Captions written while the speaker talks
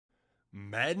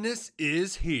Madness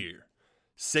is here.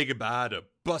 Say goodbye to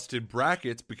busted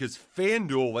brackets because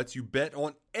FanDuel lets you bet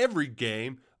on every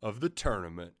game of the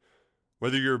tournament.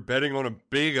 Whether you're betting on a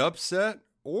big upset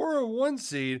or a one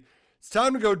seed, it's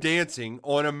time to go dancing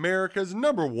on America's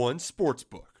 #1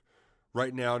 sportsbook.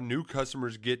 Right now, new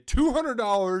customers get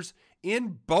 $200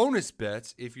 in bonus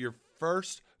bets if your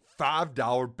first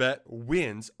 $5 bet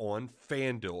wins on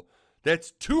FanDuel.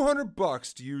 That's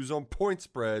 $200 to use on point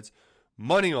spreads,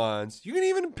 money lines. You can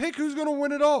even pick who's going to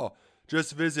win it all.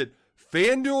 Just visit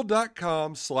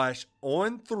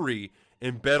FanDuel.com/on3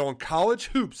 and bet on college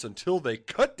hoops until they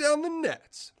cut down the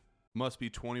nets. Must be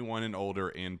 21 and older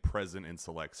and present in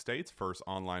select states. First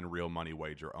online real money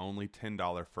wager only.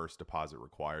 $10 first deposit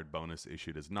required. Bonus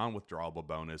issued as non-withdrawable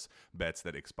bonus. Bets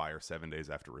that expire 7 days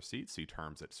after receipt. See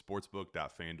terms at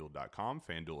sportsbook.fanduel.com.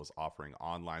 FanDuel is offering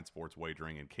online sports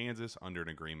wagering in Kansas under an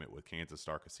agreement with Kansas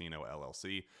Star Casino,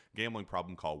 LLC. Gambling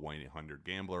problem? Call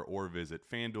 1-800-GAMBLER or visit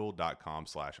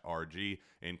fanduel.com/RG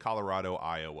in Colorado,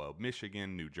 Iowa,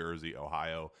 Michigan, New Jersey,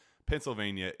 Ohio,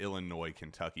 Pennsylvania, Illinois,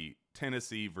 Kentucky,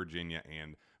 Tennessee, Virginia,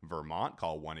 and Vermont.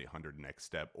 Call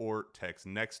 1-800-NEXT-STEP or text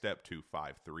NEXT-STEP to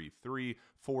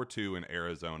 53342 in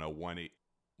Arizona,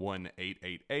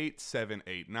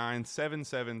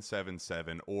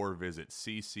 1-888-789-7777 or visit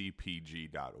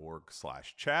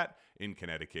ccpg.org/chat. In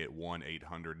Connecticut,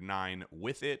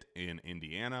 1-800-9-WITH-IT. In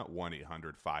Indiana,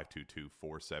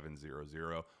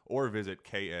 1-800-522-4700 or visit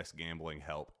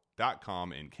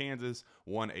ksgamblinghelp.com. In Kansas,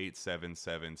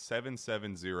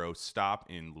 1-877-770-STOP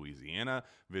in Louisiana.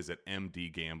 Visit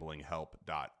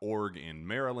mdgamblinghelp.org in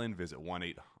Maryland. Visit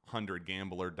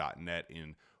 1-800-gambler.net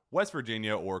in West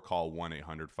Virginia or call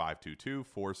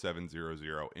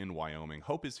 1-800-522-4700 in Wyoming.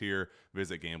 Hope is here.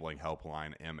 Visit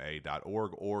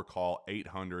gamblinghelplinema.org or call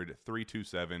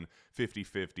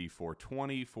 800-327-5050 for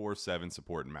 24/7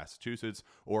 support in Massachusetts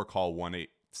or call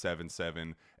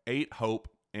 1-877-8-HOPE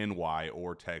NY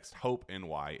or text Hope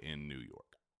NY in New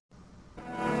York.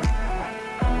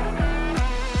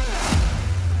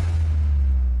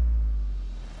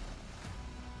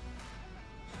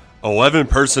 11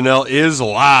 Personnel is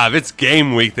live. It's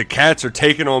game week. The Cats are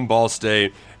taking on Ball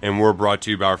State, and we're brought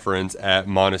to you by our friends at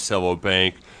Monticello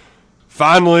Bank.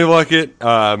 Finally, Luckett,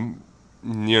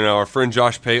 our friend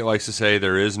Josh Pate likes to say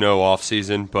there is no off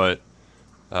season, but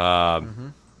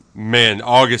man,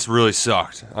 August really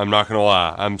sucked. I'm not gonna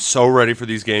lie. I'm so ready for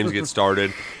these games to get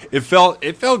started. It felt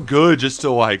good just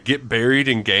to get buried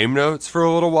in game notes for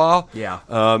a little while. Yeah.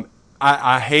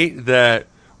 I hate that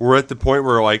we're at the point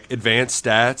where advanced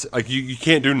stats, you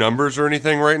can't do numbers or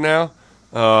anything right now.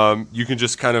 You can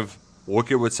just kind of look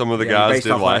at what some of the guys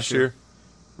did last year.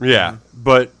 Yeah,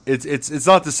 but it's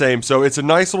not the same. So it's a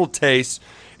nice little taste.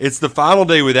 It's the final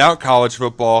day without college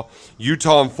football.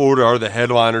 Utah and Florida are the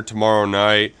headliner tomorrow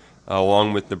night,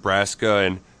 along with Nebraska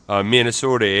and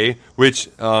Minnesota, which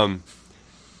I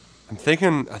think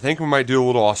we might do a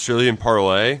little Australian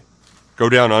parlay. Go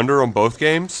down under on both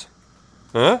games.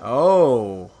 Huh?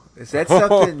 Oh, is that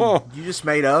something you just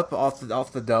made up off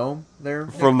the dome there?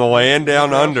 From the land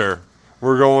down under.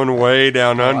 We're going way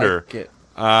down under. Like it.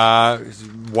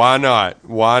 Why not?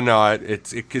 Why not?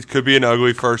 It could be an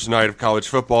ugly first night of college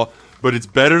football, but it's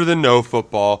better than no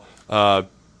football. I'm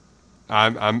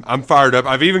fired up.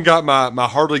 I've even got my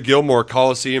Hardly Gilmore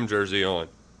Coliseum jersey on.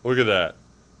 Look at that.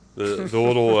 The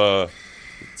little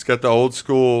it's got the old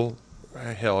school.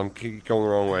 Hell, I'm going the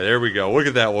wrong way. There we go. Look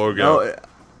at that logo.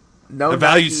 No the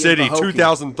Value Nike City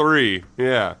 2003.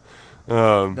 Yeah.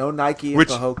 No Nike and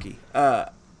Pahokee.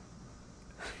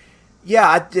 Yeah,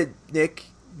 I did, Nick.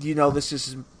 This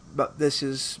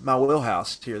is my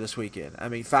wheelhouse here this weekend. I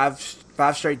mean, five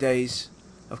straight days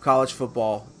of college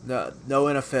football. No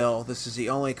NFL. This is the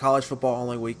only college football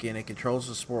only weekend. It controls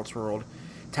the sports world.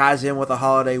 Ties in with a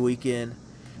holiday weekend.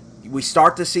 We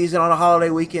start the season on a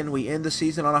holiday weekend. We end the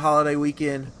season on a holiday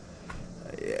weekend.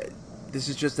 This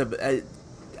is just I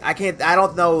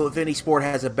don't know if any sport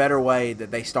has a better way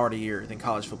that they start a year than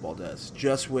college football does.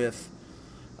 Just with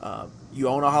you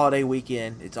own a holiday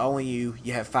weekend. It's only you.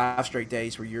 You have 5 straight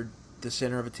days where you're the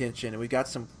center of attention. And we've got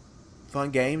some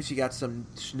fun games. You got some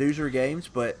snoozer games.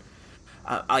 But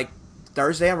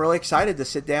Thursday, I'm really excited to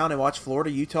sit down and watch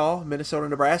Florida, Utah, Minnesota,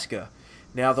 Nebraska.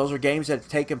 Now, those are games that have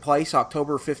taken place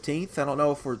October 15th. I don't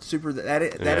know if we're super that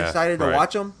excited to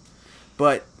watch them.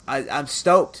 But I'm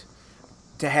stoked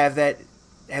to have that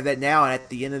now and at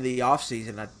the end of the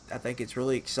offseason. I think it's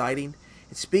really exciting.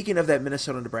 And speaking of that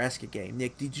Minnesota-Nebraska game,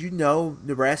 Nick, did you know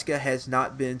Nebraska has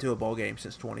not been to a bowl game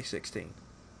since 2016?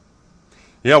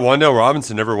 Yeah, Wan'Dale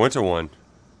Robinson never went to one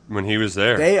when he was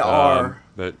there. They are.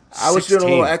 But I was doing a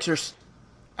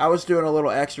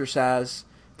little exercise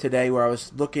today where I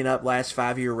was looking up last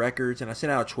 5-year records, and I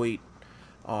sent out a tweet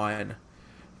on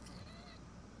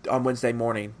Wednesday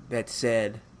morning that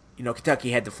said,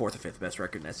 Kentucky had the 4th or 5th best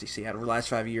record in the SEC out of the last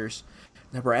 5 years.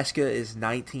 Nebraska is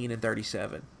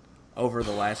 19-37 over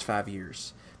the last 5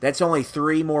 years. That's only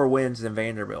 3 more wins than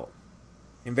Vanderbilt.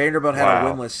 And Vanderbilt had a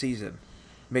winless season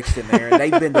mixed in there, and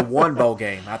they've been to one bowl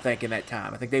game, I think, in that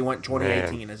time. I think they went in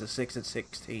 2018 as a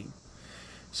 6-16.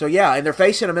 So, yeah, and they're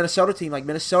facing a Minnesota team. Like,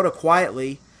 Minnesota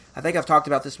quietly, I think I've talked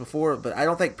about this before, but I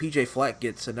don't think P.J. Fleck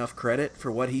gets enough credit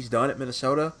for what he's done at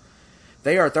Minnesota.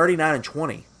 They are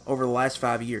 39-20 over the last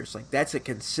 5 years. Like, that's a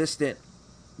consistent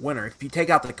winner. If you take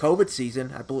out the COVID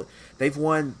season, I believe they've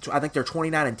won, I think they're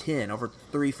 29-10 over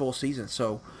 3 full seasons.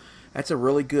 So, that's a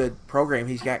really good program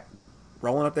he's got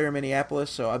rolling up there in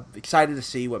Minneapolis. So, I'm excited to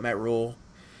see what Matt Rule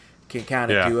can kind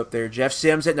of do up there. Jeff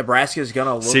Sims at Nebraska is going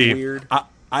to look weird.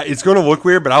 It's going to look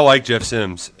weird, but I like Jeff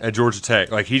Sims at Georgia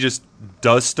Tech. Like, he just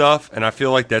does stuff, and I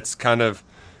feel like that's kind of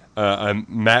a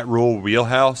Matt Rule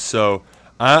wheelhouse. So,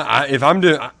 if I'm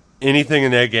doing anything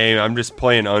in that game, I'm just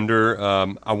playing under.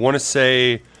 I want to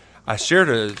say I shared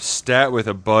a stat with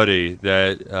a buddy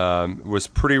that was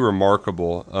pretty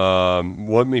remarkable.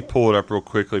 Let me pull it up real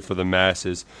quickly for the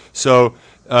masses. So,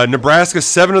 Nebraska,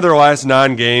 7 of their last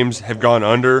 9 games have gone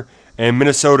under, and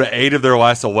Minnesota, 8 of their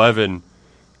last 11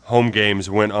 home games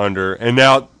went under. And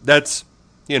now that's,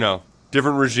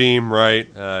 different regime, right?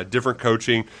 Different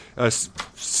coaching.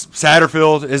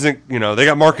 Satterfield isn't, they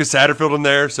got Marcus Satterfield in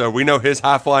there, so we know his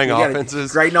high-flying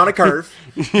offenses. Grading on a curve.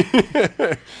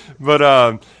 But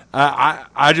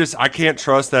I can't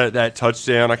trust that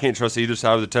touchdown. I can't trust either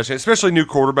side of the touchdown, especially new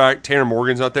quarterback. Tanner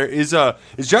Morgan's out there. Is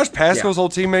Josh Pascal's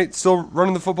old teammate still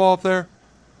running the football up there?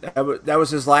 That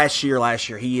was his last year.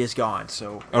 He is gone.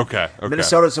 So okay.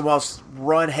 Minnesota's the most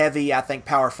run-heavy, I think,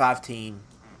 Power 5 team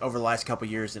over the last couple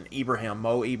of years, and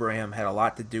Mo Ibrahim had a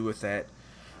lot to do with that.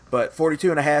 But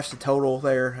 42.5 is the total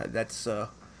there. That's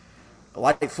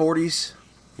light 40s.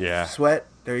 Yeah. Sweat.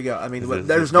 There you go. I mean,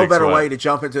 there's no better way to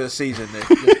jump into a season than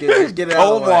just get it out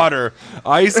cold of the way. water,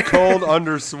 ice cold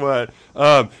under sweat.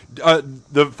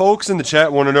 The folks in the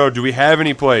chat want to know: do we have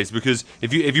any plays? Because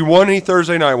if you want any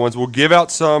Thursday night ones, we'll give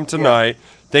out some tonight. Yeah.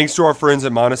 Thanks to our friends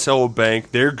at Monticello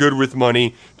Bank. They're good with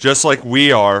money, just like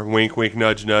we are. Wink, wink,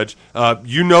 nudge, nudge.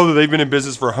 You know that they've been in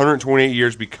business for 128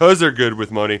 years because they're good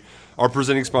with money. Our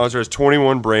presenting sponsor has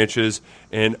 21 branches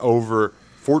and over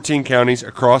 14 counties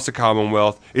across the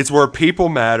Commonwealth. It's where people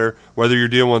matter, whether you're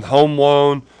dealing with home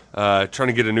loan, trying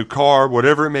to get a new car,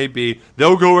 whatever it may be.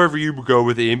 They'll go wherever you go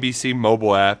with the NBC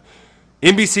mobile app.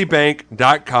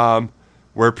 NBCbank.com,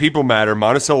 where people matter.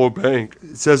 Monticello Bank,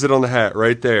 it says it on the hat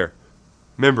right there.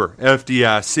 Remember,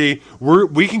 FDIC.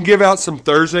 We can give out some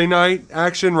Thursday night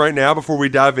action right now before we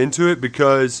dive into it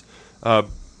because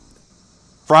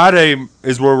Friday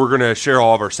is where we're going to share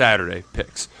all of our Saturday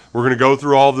picks. We're going to go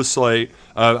through all of the slate.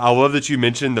 I love that you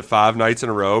mentioned the 5 nights in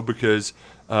a row because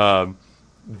Louisville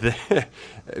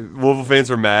fans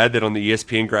are mad that on the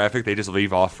ESPN graphic they just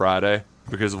leave off Friday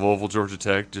because Louisville, Georgia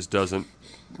Tech just doesn't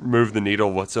move the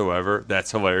needle whatsoever.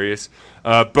 That's hilarious.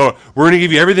 But we're going to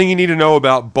give you everything you need to know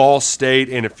about Ball State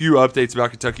and a few updates about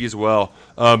Kentucky as well.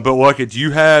 But Luckett, do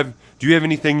you have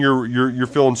anything you're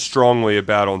feeling strongly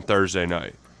about on Thursday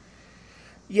night?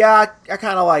 Yeah, I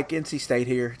kind of like NC State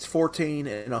here. It's 14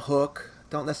 and a hook.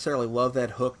 Don't necessarily love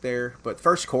that hook there, but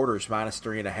first quarter is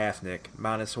 -3.5, Nick.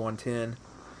 -110.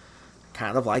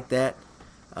 Kind of like that.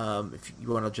 If you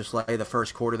want to just lay the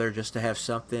first quarter there just to have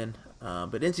something.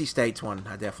 But NC State's one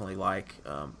I definitely like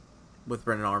with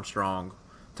Brennan Armstrong.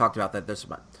 Talked about that.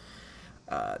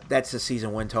 That's the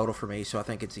season win total for me, so I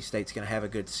think NC State's going to have a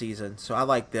good season. So I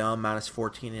like them,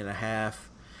 -14.5.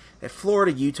 That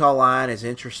Florida-Utah line is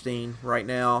interesting right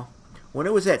now. When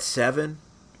it was at 7,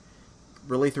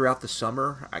 really throughout the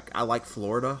summer, I like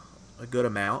Florida a good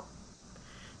amount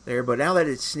there. But now that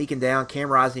it's sneaking down,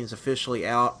 Cam Rising is officially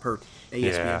out per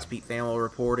ESPN's Pete Thamel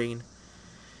reporting.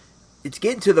 It's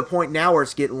getting to the point now where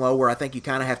it's getting low where I think you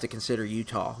kind of have to consider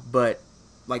Utah. But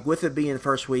like with it being the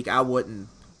first week, I wouldn't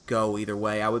go either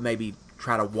way. I would maybe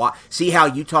try to see how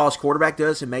Utah's quarterback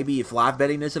does, and maybe if live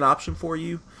betting is an option for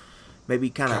you, maybe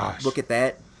kind of look at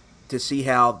that to see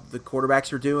how the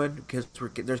quarterbacks are doing, because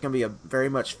there's going to be a very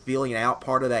much feeling out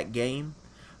part of that game,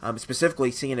 specifically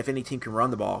seeing if any team can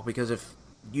run the ball, because if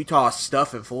Utah is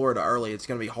stuffing Florida early, it's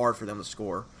going to be hard for them to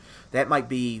score. That might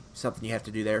be something you have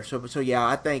to do there. So yeah,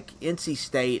 I think NC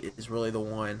State is really the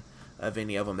one of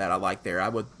any of them that I like there. I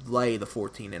would lay the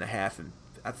 14.5, and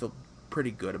I feel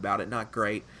pretty good about it. Not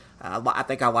great. I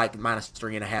think I like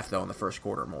 -3.5 though in the first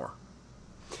quarter more.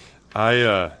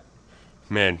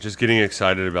 man, just getting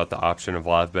excited about the option of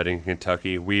live betting in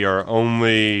Kentucky. We are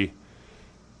only,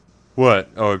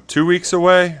 2 weeks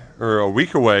away or a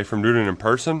week away from doing it in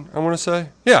person, I want to say.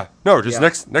 Yeah, no, just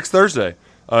next Thursday.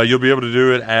 You'll be able to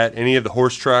do it at any of the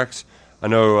horse tracks. I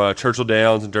know Churchill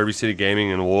Downs and Derby City Gaming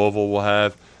in Louisville will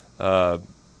have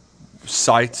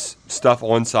stuff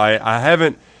on site. I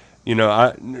haven't,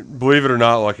 I believe it or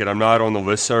not, I'm not on the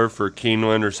listserv for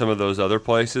Keeneland or some of those other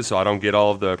places, so I don't get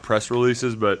all of the press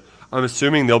releases, but I'm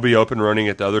assuming they'll be open running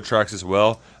at the other tracks as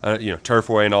well.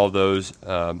 Turfway and all of those,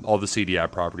 all the CDI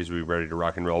properties will be ready to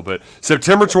rock and roll. But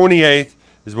September 28th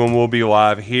is when we'll be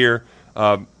live here.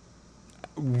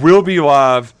 We'll be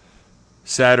live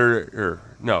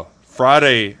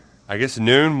Friday, I guess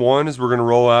noon, 1 is we're going to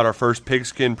roll out our first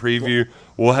pigskin preview.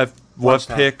 We'll have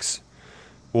picks.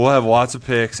 We'll have lots of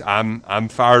picks. I'm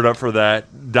fired up for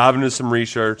that. Dive into some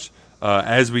research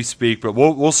as we speak, but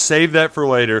we'll save that for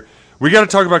later. We got to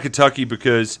talk about Kentucky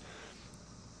because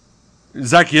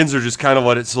Zach Yenser just kind of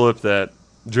let it slip that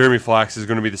Jeremy Flax is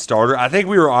going to be the starter. I think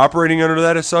we were operating under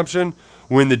that assumption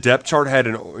when the depth chart had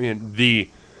the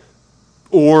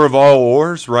ore of all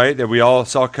ores, right, that we all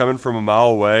saw coming from a mile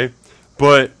away.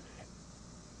 But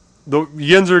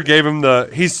Yenser gave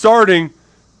him he's starting.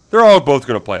 They're all both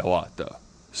going to play a lot, though.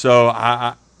 So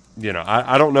I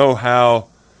don't know how.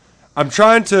 I'm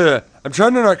trying to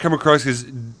not come across because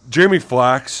Jeremy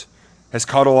Flax has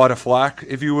caught a lot of flack,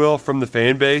 if you will, from the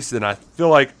fan base, and I feel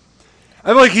like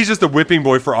he's just a whipping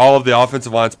boy for all of the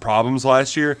offensive line's problems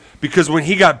last year. Because when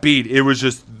he got beat, it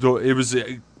was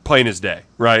plain as day,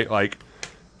 right? Like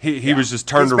he was just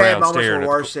turned around staring. His bad moments were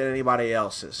worse than anybody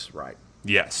else's, right?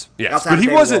 Yes, outside but he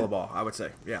wasn't. Ball, I would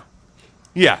say, yeah.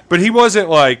 Yeah, but he wasn't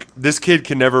like this kid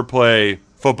can never play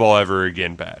football ever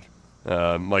again bad.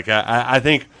 I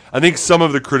think some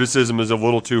of the criticism is a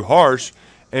little too harsh,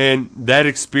 and that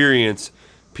experience,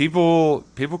 people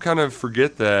kind of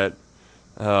forget that.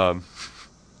 Cortland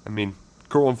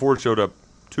Ford showed up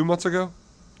 2 months ago,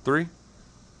 3.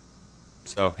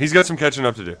 So he's got some catching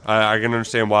up to do. I can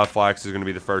understand why Flax is going to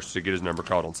be the first to get his number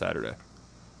called on Saturday.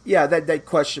 Yeah, that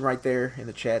question right there in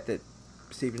the chat that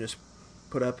Steven just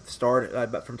put up at the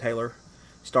start from Taylor,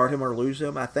 start him or lose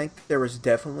him. I think there was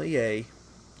definitely a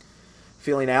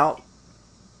feeling out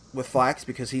with Flax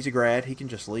because he's a grad. He can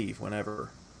just leave whenever.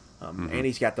 And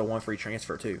he's got the one free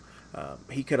transfer, too.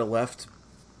 He could have left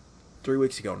 3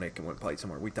 weeks ago, Nick, and went and played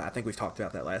somewhere. I think we've talked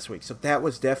about that last week. So that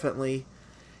was definitely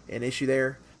an issue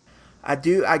there. I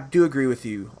do agree with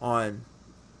you on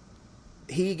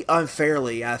he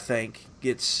unfairly, I think,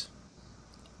 gets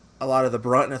a lot of the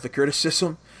brunt of the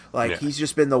criticism. He's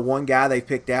just been the one guy they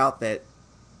picked out that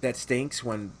stinks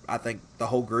when I think the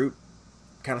whole group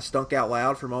kind of stunk out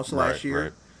loud for most of last year.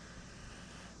 Right.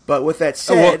 But with that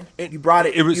said, you brought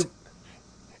it.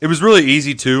 It was really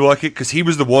easy too, because he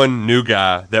was the one new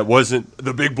guy that wasn't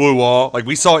the big blue wall. Like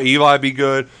we saw Eli be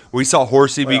good, we saw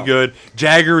Horsey be good.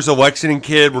 Jagger's a Lexington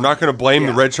kid. We're not going to blame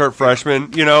the redshirt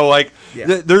freshman.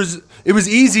 It was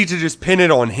easy to just pin it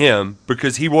on him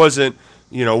because he wasn't,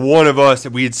 one of us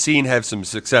that we had seen have some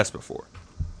success before.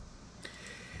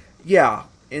 Yeah,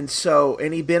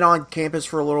 and he'd been on campus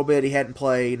for a little bit. He hadn't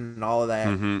played and all of that,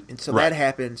 and so that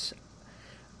happens.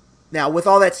 Now, with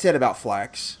all that said about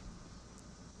Flax,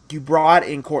 you brought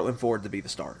in Cortland Ford to be the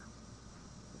starter.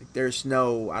 There's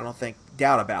no, I don't think,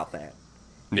 doubt about that.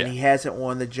 Yeah. And he hasn't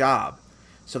won the job.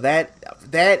 So that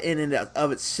in and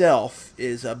of itself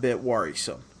is a bit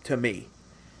worrisome to me.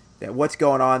 That what's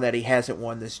going on that he hasn't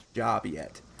won this job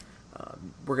yet.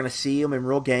 We're going to see him in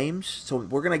real games. So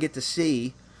we're going to get to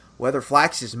see whether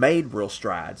Flax has made real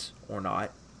strides or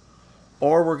not.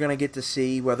 Or we're going to get to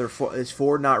see whether is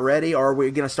Ford not ready, or are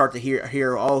we going to start to hear,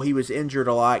 he was injured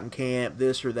a lot in camp,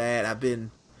 this or that. I've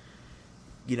been,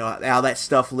 how that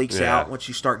stuff leaks out once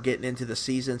you start getting into the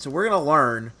season. So we're going to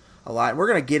learn a lot. We're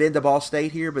going to get into Ball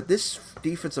State here, but this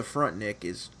defensive front, Nick,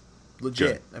 is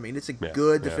legit. Good. It's a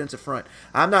good defensive front.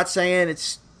 I'm not saying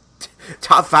it's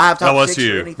top 5, top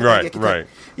LSU. 6 or anything. Right.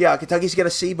 Yeah, Kentucky's going to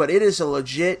see, but it is a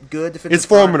legit good defensive front. It's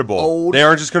formidable. They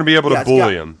aren't just going to be able to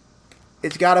bully them.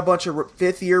 It's got a bunch of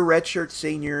fifth-year redshirt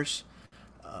seniors,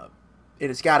 and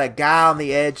it's got a guy on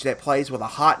the edge that plays with a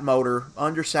hot motor,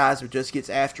 undersized, but just gets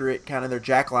after it, kind of their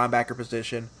jack linebacker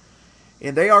position.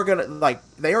 And they are going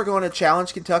to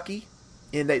challenge Kentucky,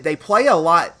 and they play a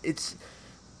lot.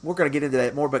 We're going to get into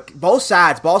that more, but both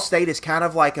sides, Ball State is kind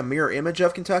of like a mirror image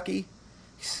of Kentucky,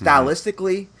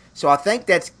 stylistically. So I think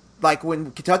that's like when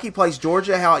Kentucky plays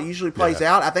Georgia, how it usually plays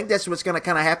out. I think that's what's going to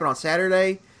kind of happen on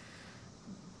Saturday.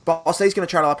 Ball State's going to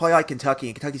try to play like Kentucky,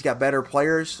 and Kentucky's got better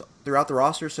players throughout the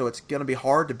roster, so it's going to be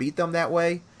hard to beat them that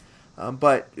way.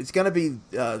 But it's going to be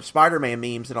Spider-Man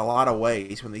memes in a lot of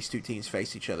ways when these two teams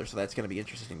face each other, so that's going to be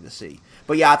interesting to see.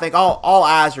 But yeah, I think all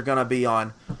eyes are going to be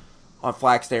on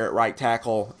Flax there at right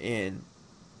tackle and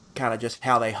kind of just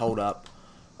how they hold up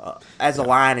as a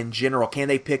line in general. Can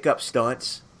they pick up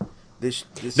stunts this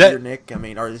year, Nick? I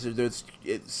mean, or is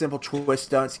it simple twist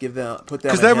stunts put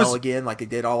them in hell again like they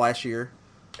did all last year?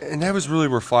 And that was really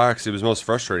where Flax, it was most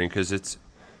frustrating because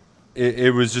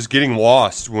it was just getting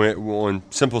lost on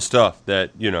simple stuff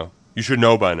that, you should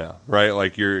know by now, right?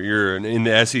 Like you're in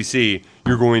the SEC,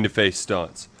 you're going to face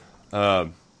stunts.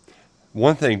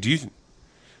 One thing, do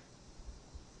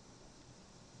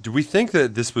we think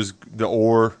that this was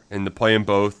and the play in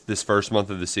both this first month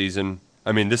of the season?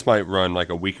 I mean, this might run like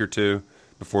a week or two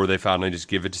before they finally just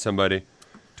give it to somebody.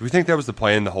 Do we think that was the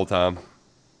plan the whole time?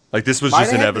 Like this was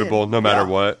just inevitable no matter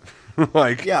what?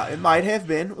 Yeah, it might have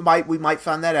been. We might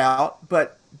find that out.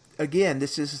 But again,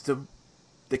 this is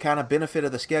the kind of benefit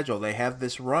of the schedule. They have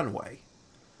this runway.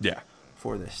 Yeah.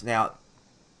 For this. Now,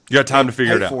 you got time to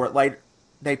figure it out.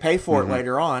 They pay for it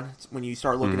later on when you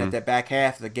start looking at that back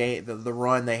half of the game, the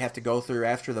run they have to go through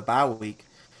after the bye week.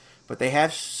 But they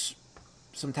have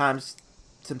sometimes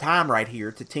some time right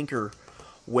here to tinker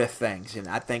with things. And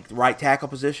I think the right tackle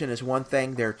position is one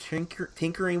thing they're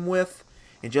tinkering with.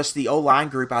 And just the O-line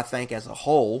group, I think, as a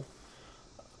whole.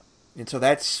 And so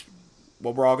that's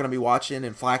what we're all going to be watching,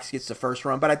 and Flax gets the first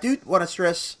run. But I do want to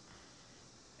stress,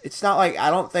 it's not like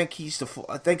I don't think he's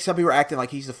I think some people are acting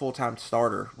like he's the full-time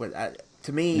starter. But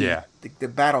to me, the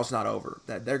battle's not over.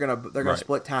 They're gonna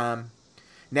split time.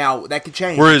 Now, that could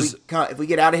change. Whereas, if we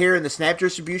get out of here and the snap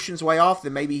distribution's way off,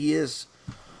 then maybe he is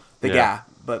the guy.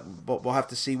 But we'll have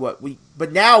to see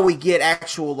But now we get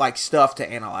actual stuff to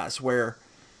analyze where.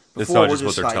 It's not just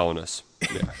what they're telling us.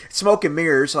 Yeah. Smoke and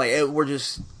mirrors. We're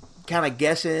just kind of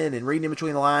guessing and reading in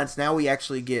between the lines. Now we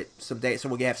actually get some data. So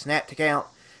we'll have snap to count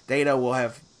data. We'll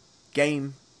have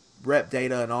game rep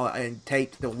data and all, and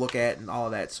tape to look at and all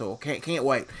of that. So can't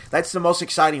wait. That's the most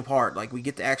exciting part. We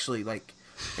get to actually I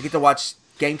get to watch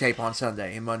game tape on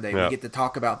Sunday and Monday. Yep. We get to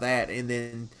talk about that, and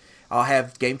then I'll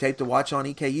have game tape to watch on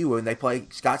EKU when they play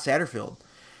Scott Satterfield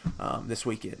this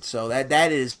weekend. So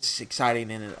that is exciting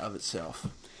in and of itself.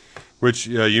 Which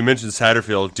you mentioned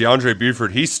Satterfield. DeAndre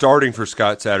Buford, he's starting for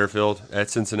Scott Satterfield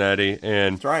at Cincinnati.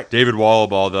 And that's right. David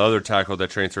Wallaball, the other tackle that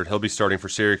transferred, he'll be starting for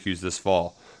Syracuse this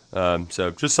fall.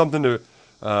 So just something to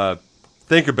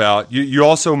think about. You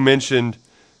also mentioned,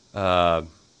 that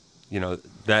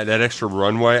extra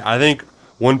runway. I think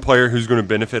one player who's going to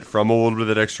benefit from a little bit of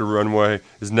that extra runway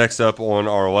is next up on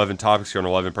our 11 topics here on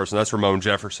 11 person. That's Ramon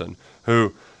Jefferson,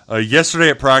 who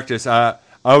yesterday at practice, I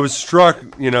was struck,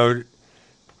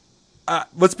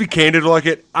 let's be candid like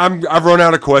it. I've run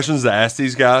out of questions to ask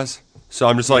these guys, so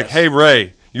I'm just like, hey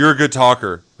Ray, you're a good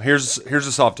talker. Here's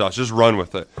a soft toss. Just run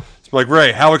with it. It's like,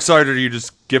 Ray, how excited are you to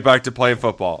just get back to playing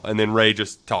football? And then Ray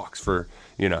just talks for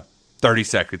 30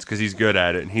 seconds because he's good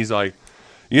at it, and he's like,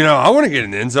 I want to get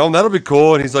in the end zone. That'll be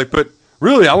cool. And he's like, but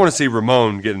really, I want to see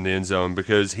Ramon get in the end zone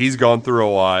because he's gone through a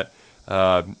lot.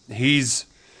 He's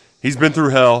been through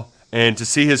hell, and to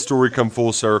see his story come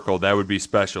full circle, that would be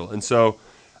special. And so.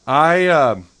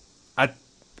 I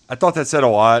thought that said a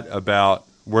lot about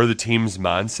where the team's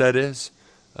mindset is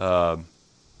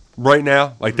right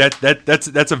now.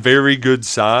 That's a very good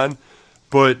sign.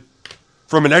 But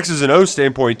from an X's and O's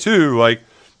standpoint too,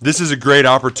 this is a great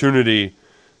opportunity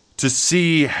to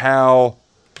see how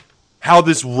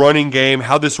this running game,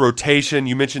 how this rotation,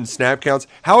 you mentioned snap counts,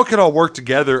 how it can all work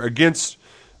together against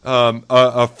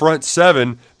a front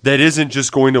seven that isn't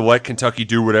just going to let Kentucky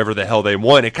do whatever the hell they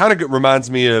want. It kind of reminds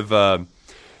me of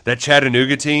that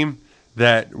Chattanooga team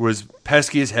that was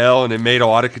pesky as hell, and it made a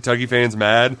lot of Kentucky fans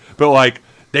mad. But,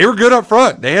 they were good up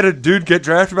front. They had a dude get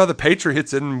drafted by the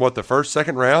Patriots in, the first,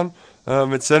 second round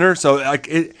at center. So,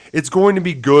 it's going to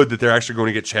be good that they're actually going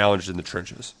to get challenged in the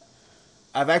trenches.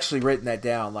 I've actually written that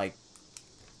down.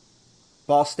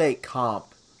 Ball State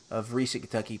comp of recent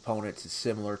Kentucky opponents is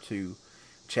similar to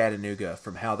Chattanooga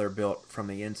from how they're built from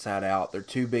the inside out. Their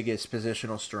two biggest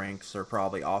positional strengths are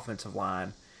probably offensive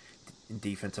line and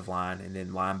defensive line, and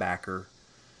then linebacker,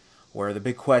 where the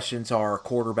big questions are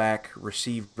quarterback,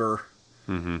 receiver.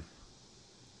 Mm-hmm.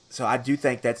 So I do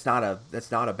think that's not a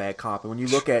bad comp. And when you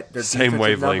look at their same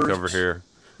wavelength numbers, over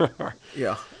here,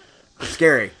 yeah, it's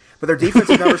scary. But their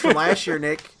defensive numbers from last year,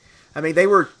 Nick. I mean, they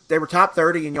were top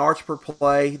 30 in yards per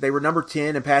play. They were number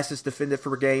 10 in passes defended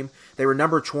per game. They were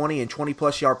number 20 in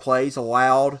 20-plus yard plays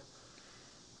allowed.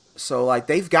 So,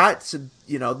 they've got some,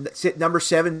 number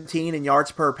 17 in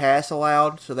yards per pass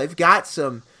allowed. So they've got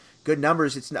some good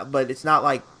numbers. It's not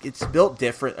like it's built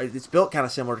different. It's built kind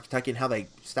of similar to Kentucky in how they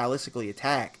stylistically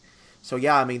attack. So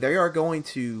yeah, I mean they are going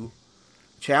to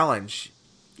challenge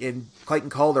in Clayton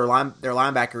Cole, their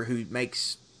linebacker who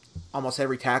makes almost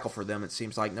every tackle for them. It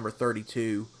seems like number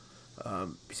 32.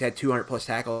 He's had 200 plus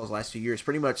tackles the last few years.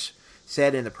 Pretty much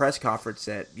said in the press conference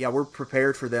that we're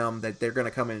prepared for them, that they're going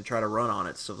to come in and try to run on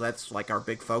it. So that's like our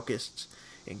big focus.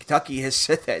 And Kentucky has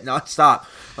said that nonstop.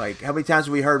 Like how many times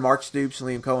have we heard Mark Stoops and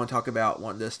Liam Cohen talk about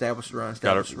wanting to establish the run?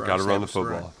 Got to run the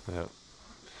football.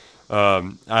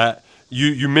 Yeah.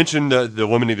 You mentioned the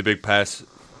limiting the big pass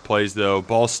plays though.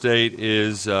 Ball State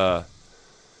is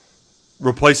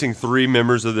replacing 3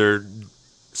 members of their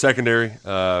secondary.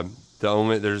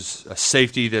 There's a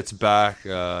safety that's back,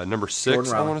 number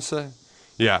 6, I want to say.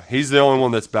 Yeah, he's the only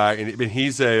one that's back, and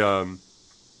he's will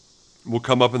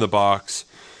come up in the box,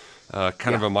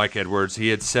 kind of a Mike Edwards. He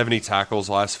had 70 tackles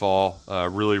last fall,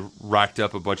 really racked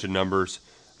up a bunch of numbers,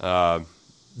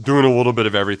 doing a little bit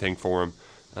of everything for him.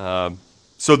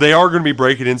 So they are going to be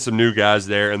breaking in some new guys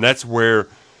there, and that's where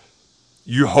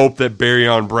you hope that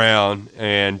Barryon Brown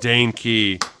and Dane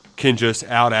Key can just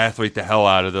out-athlete the hell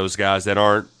out of those guys that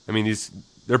aren't. I mean,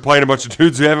 they're playing a bunch of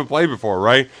dudes who haven't played before,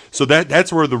 right? So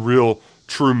that's where the real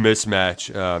true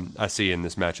mismatch I see in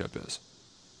this matchup is.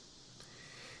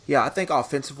 Yeah, I think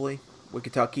offensively, when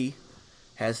Kentucky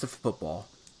has the football,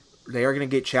 they are going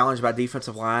to get challenged by a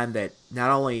defensive line that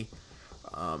not only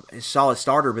is a solid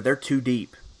starter, but they're too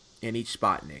deep in each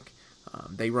spot, Nick.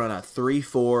 They run a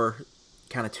 3-4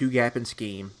 kind of 2-gapping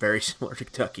scheme, very similar to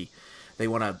Kentucky. They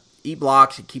want to eat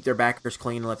blocks and keep their backers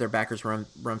clean and let their backers run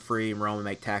free and roam and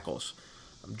make tackles.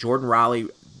 Jordan Riley,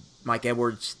 Mike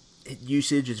Edwards'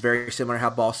 usage is very similar to how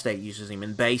Ball State uses him.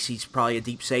 In base, he's probably a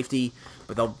deep safety,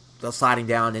 but they'll slide him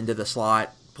down into the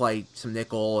slot, play some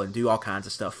nickel, and do all kinds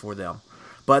of stuff for them.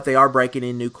 But they are breaking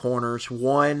in new corners.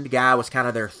 One guy was kind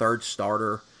of their third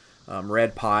starter,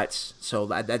 Red Potts, so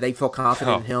they feel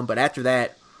confident in him. But after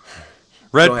that,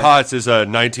 Red Potts is a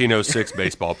 1906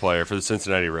 baseball player for the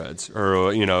Cincinnati Reds,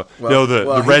 or the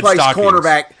Red Stockings.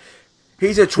 Cornerback.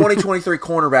 He's a 2023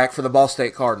 cornerback for the Ball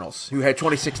State Cardinals, who had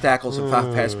 26 tackles and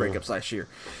 5 pass breakups last year.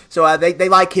 So they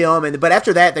like him, but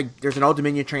after that, there's an Old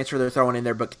Dominion transfer they're throwing in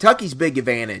there. But Kentucky's big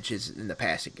advantage is in the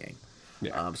passing game,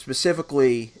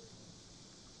 specifically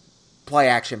play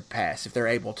action pass. If they're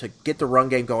able to get the run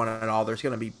game going and all, there's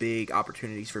going to be big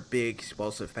opportunities for big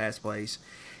explosive pass plays,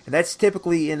 and that's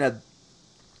typically in a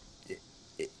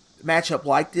matchup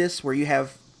like this where you're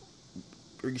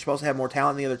supposed to have more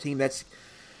talent than the other team. That's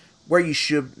where you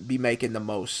should be making the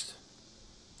most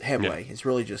headway. It's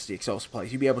really just the explosive plays.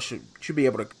 Should be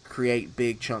able to create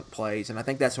big chunk plays, and I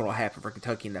think that's what will happen for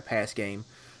Kentucky in the pass game.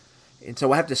 And so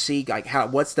we'll have to see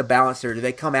what's the balance there. Do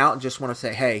they come out and just want to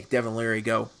say, "Hey, Devin Leary,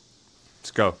 go,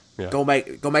 let's go, go make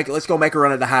it. Let's go make a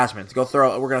run at the Heisman.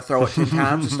 We're going to throw it 10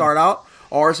 times to start out,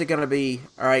 or is it going to be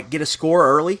all right? Get a score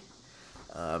early,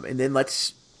 and then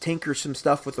let's tinker some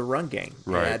stuff with the run game."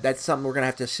 Right. That's something we're going to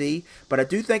have to see. But I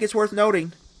do think it's worth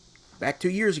noting. Back 2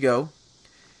 years ago,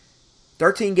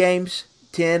 13 games,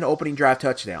 10 opening drive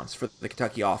touchdowns for the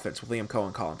Kentucky offense with Liam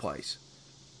Cohen calling plays.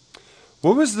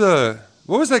 What was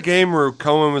that game where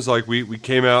Cohen was like, we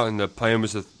came out and the plan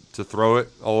was to throw it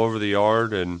all over the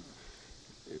yard, and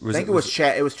it was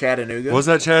Chattanooga. Was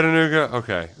that Chattanooga?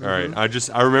 Okay, all right.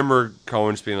 I remember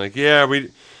Cohen just being like, yeah, we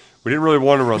didn't really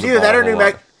want to run the ball.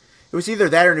 It was either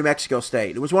that or New Mexico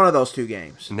State. It was one of those 2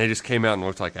 games. And they just came out and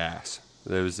looked like ass.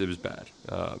 It was bad.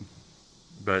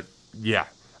 But yeah,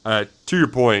 to your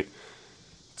point,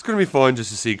 it's going to be fun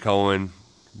just to see Cohen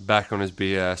back on his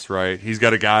BS, right? He's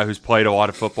got a guy who's played a lot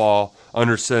of football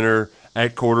under center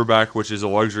at quarterback, which is a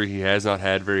luxury he has not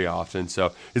had very often.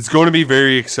 So it's going to be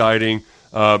very exciting.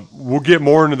 We'll get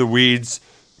more into the weeds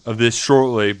of this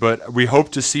shortly, but we hope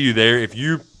to see you there. If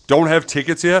you don't have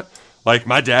tickets yet, like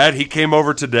my dad, he came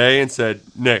over today and said,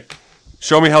 "Nick,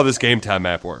 show me how this Game Time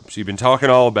app works. You've been talking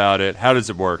all about it. How does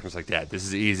it work?" I was like, "Dad, this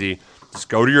is easy. Just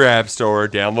go to your app store,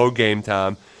 download Game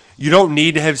Time. You don't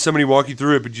need to have somebody walk you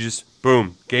through it, but you just,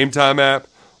 boom, Game Time app,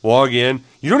 log in.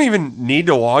 You don't even need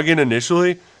to log in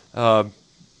initially.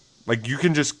 You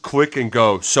can just click and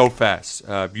go so fast.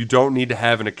 You don't need to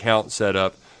have an account set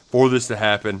up for this to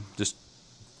happen. Just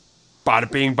bada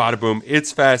bing, bada boom.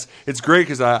 It's fast. It's great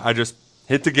because I just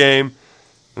hit the game,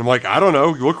 and I'm like, I don't know,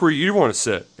 look where you want to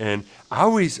sit. And I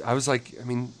was like, I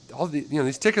mean, all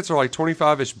these tickets are like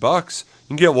 $25-ish bucks.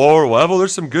 You can get lower level.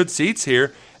 There's some good seats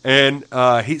here. And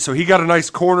he got a nice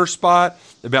corner spot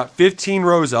about 15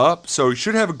 rows up, so he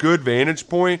should have a good vantage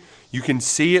point. You can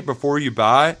see it before you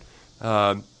buy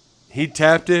it. He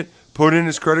tapped it, put in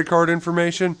his credit card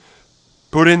information,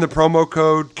 put in the promo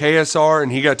code KSR,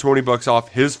 and he got $20 off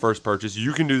his first purchase.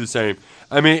 You can do the same.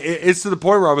 I mean, it's to the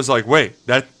point where I was like, wait,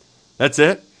 that's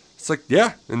it? It's like,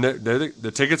 yeah, and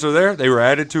the tickets are there. They were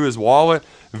added to his wallet.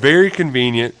 Very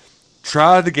convenient.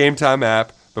 Try the Game Time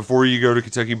app before you go to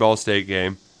Kentucky Ball State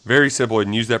game. Very simple,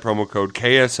 and use that promo code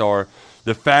KSR.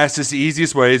 The fastest,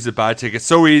 easiest ways to buy tickets.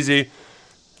 So easy.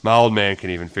 My old man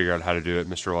can even figure out how to do it,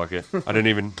 Mr. Luckett. I didn't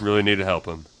even really need to help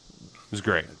him. It was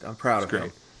great. I'm proud of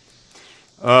him.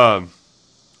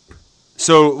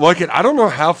 So, Luckett, I don't know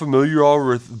how familiar you are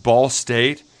with Ball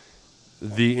State,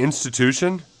 the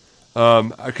institution,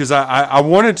 because I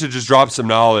wanted to just drop some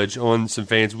knowledge on some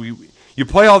fans. You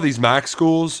play all these MAC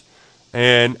schools,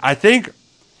 and I think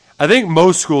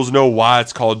most schools know why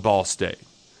it's called Ball State.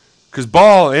 Because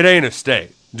ball, it ain't a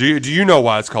state. Do you know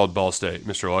why it's called Ball State,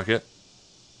 Mr. Luckett?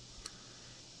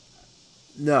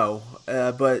 No,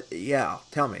 but yeah,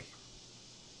 tell me.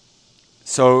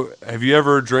 So, have you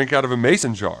ever drank out of a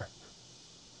mason jar?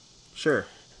 Sure.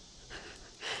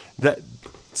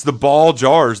 It's the Ball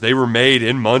jars. They were made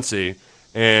in Muncie,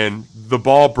 and the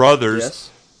Ball brothers.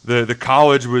 Yes. The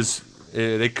college was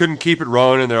they couldn't keep it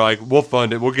running. They're like, we'll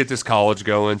fund it. We'll get this college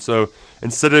going. So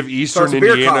instead of Eastern So it's a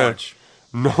beer Indiana college.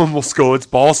 normal school, it's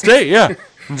Ball State. Yeah,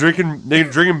 and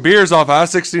drinking beers off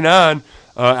I-69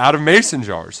 out of mason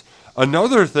jars.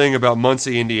 Another thing about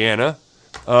Muncie, Indiana,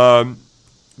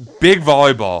 big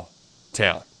volleyball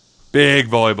town. Big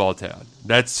volleyball town.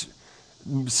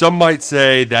 Some might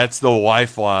say that's the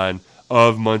lifeline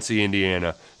of Muncie,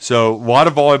 Indiana. So a lot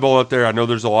of volleyball up there. I know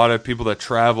there's a lot of people that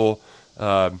travel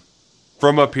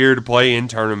from up here to play in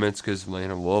tournaments because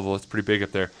Louisville, it's pretty big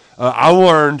up there. I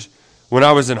learned when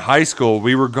I was in high school,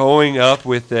 we were going up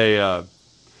with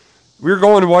we were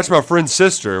going to watch my friend's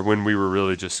sister when we were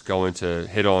really just going to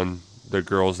hit on the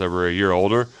girls that were a year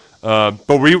older.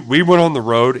 But we went on the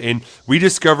road and we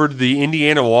discovered the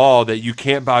Indiana law that you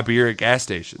can't buy beer at gas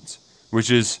stations,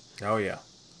 which is Oh yeah.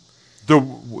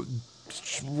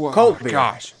 cold beer.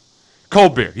 Gosh,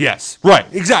 cold beer. Yes, right,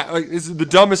 exactly. This is the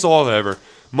dumbest law ever.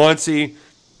 Muncie,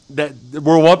 that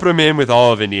we're lumping them in with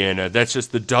all of Indiana. That's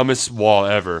just the dumbest law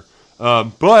ever.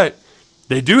 But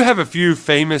they do have a few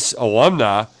famous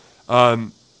alumni.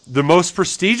 The most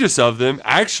prestigious of them,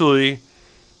 actually,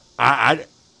 I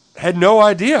had no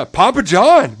idea. Papa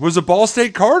John was a Ball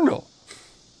State Cardinal.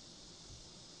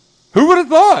 Who would have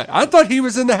thought? I thought he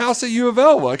was in the house at U of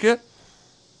L, Luckett.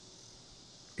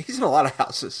 He's in a lot of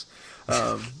houses.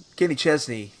 Kenny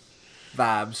Chesney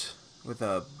vibes with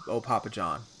old Papa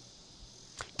John.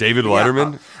 David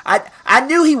Letterman. I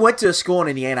knew he went to a school in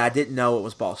Indiana. I didn't know it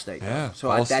was Ball State. Yeah, so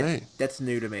Ball State. That's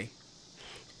new to me.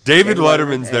 David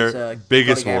Letterman's as, their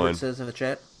biggest Buddy Gabbard one. says in the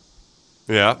chat.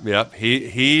 Yeah.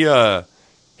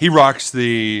 He rocks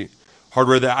the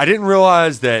hardware. That I didn't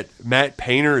realize that Matt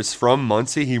Painter is from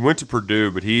Muncie. He went to Purdue,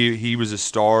 but he was a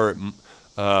star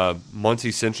at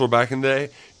Muncie Central back in the day.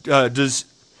 Does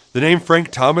the name Frank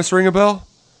Thomas ring a bell?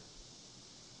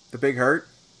 The Big Hurt?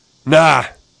 Nah,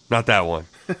 not that one.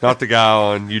 Not the guy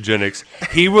on eugenics.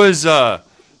 He was the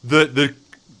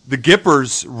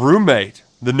Gippers' roommate,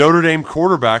 the Notre Dame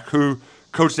quarterback who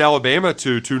coached Alabama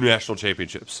to 2 national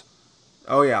championships.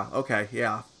 Oh yeah. Okay.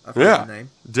 Yeah. I've heard the name.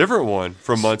 Different one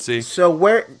from Muncie. So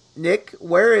where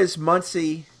is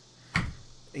Muncie?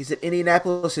 Is it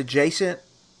Indianapolis adjacent?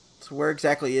 So where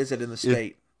exactly is it in the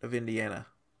state of Indiana?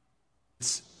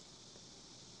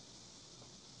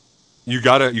 You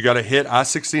gotta hit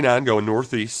I-69 going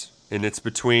northeast, and it's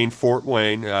between Fort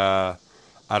Wayne. I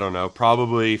don't know,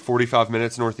 probably 45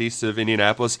 minutes northeast of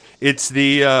Indianapolis. It's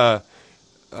the So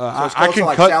it's I close can to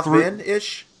like cut South through, Bend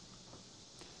ish.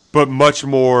 but much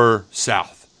more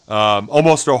south,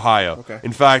 almost Ohio. Okay.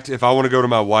 In fact, if I want to go to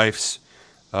my wife's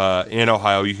in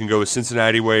Ohio, you can go the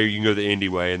Cincinnati way, or you can go the Indy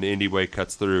way, and the Indy way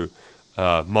cuts through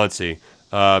Muncie.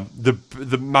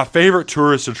 My favorite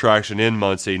tourist attraction in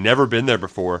Muncie, never been there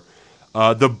before,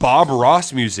 the Bob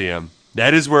Ross Museum.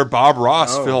 That is where Bob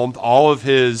Ross filmed all of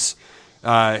his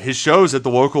shows at the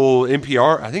local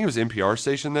NPR. I think it was NPR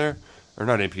station there, or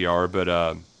not NPR,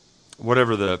 but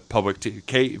whatever the public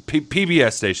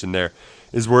PBS station there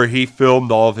is where he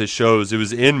filmed all of his shows. It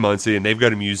was in Muncie, and they've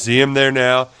got a museum there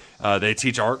now. They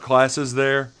teach art classes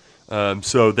there,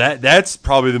 so that's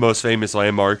probably the most famous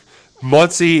landmark.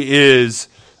 Muncie is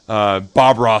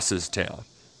Bob Ross's town.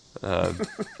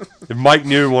 If Mike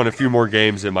New won a few more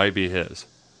games, it might be his.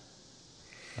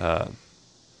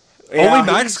 Only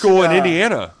MAC school in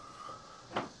Indiana.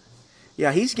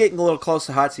 Yeah, he's getting a little close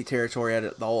to hot seat territory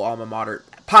at the old alma mater.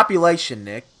 Population,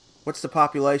 Nick. What's the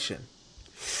population?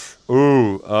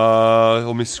 Ooh,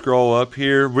 let me scroll up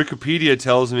here. Wikipedia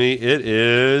tells me it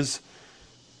is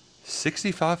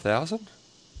 65,000.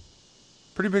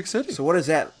 Pretty big city. So what is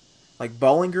that? Like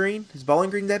Bowling Green? Is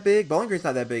Bowling Green that big? Bowling Green's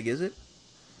not that big, is it?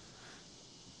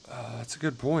 That's a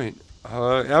good point.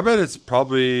 I bet it's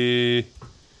probably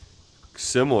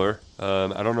similar.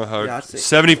 I don't know how. Yeah, I'd say-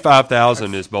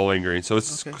 75,000 is Bowling Green, so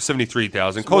it's Okay.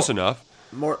 73,000. Close enough.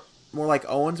 More like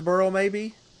Owensboro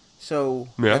maybe. So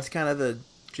Yeah. that's kind of the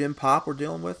Jim Pop we're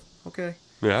dealing with. Okay.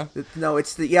 Yeah. No,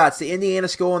 it's the Indiana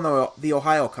school in the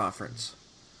Ohio Conference,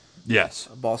 Yes.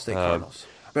 Ball State Cardinals.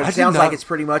 But I it did sounds not- like it's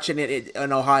pretty much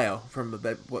in Ohio from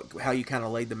how you kind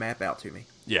of laid the map out to me.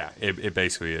 Yeah, it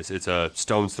basically is. It's a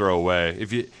stone's throw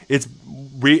away.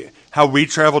 How we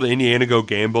travel to Indiana go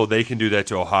gamble, they can do that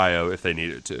to Ohio if they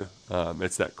needed to.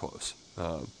 It's that close.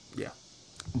 Yeah.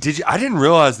 I didn't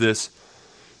realize this.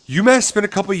 UMass spent a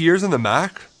couple years in the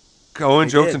MAC. Going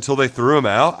They jokes did. until they threw him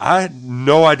out. I had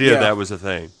no idea Yeah. that was a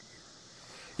thing.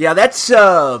 Yeah, that's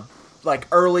like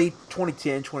early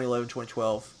 2010, 2011,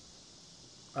 2012,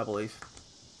 I believe.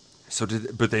 So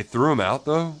but they threw him out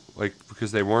though, like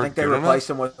because they I weren't. think they good replaced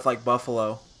him with like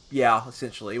Buffalo. Yeah,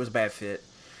 essentially, it was a bad fit.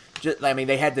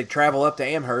 They had to travel up to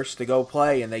Amherst to go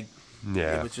play, and it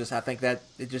Yeah. was just I think that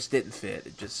it just didn't fit.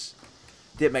 It just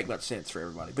didn't make much sense for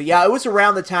everybody. But yeah, it was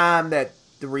around the time that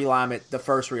the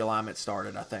first realignment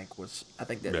started. I think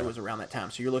that Yeah. it was around that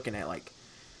time. So you're looking at like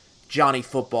Johnny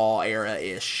Football era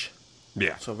ish.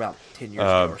 Yeah. So about 10 years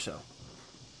ago or so.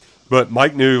 But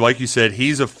Mike New, like you said,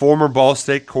 he's a former Ball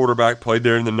State quarterback, played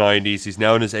there in the 90s. He's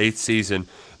now in his 8th season.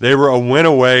 They were a win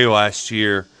away last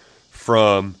year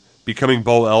from becoming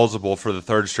bowl eligible for the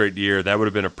 3rd straight year. That would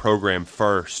have been a program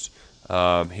first.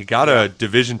 He got a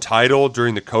division title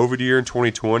during the COVID year in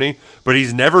 2020, but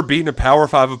he's never beaten a Power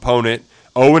 5 opponent,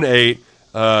 0-8.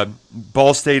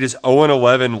 Ball State is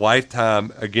 0-11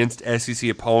 lifetime against SEC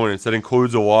opponents. That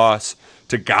includes a loss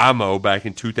to Gamo back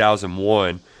in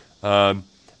 2001.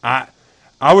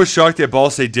 I was shocked that Ball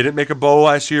State didn't make a bowl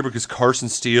last year because Carson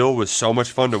Steele was so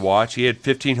much fun to watch. He had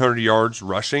 1,500 yards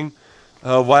rushing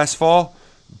last fall.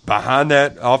 Behind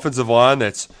that offensive line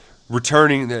that's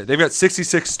returning, they've got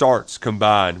 66 starts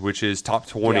combined, which is top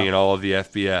 20 in all of the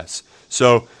FBS.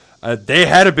 So they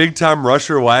had a big-time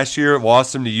rusher last year.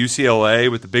 Lost him to UCLA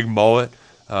with the big mullet.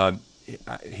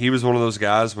 He was one of those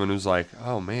guys when it was like,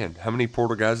 oh, man, how many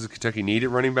portal guys does Kentucky need at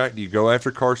running back? Do you go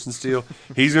after Carson Steele?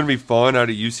 He's going to be fun out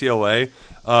at UCLA.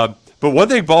 But one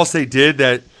thing Ball State did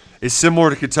that is similar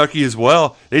to Kentucky as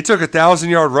well, they took a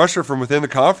 1,000-yard rusher from within the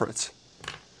conference.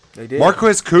 They did.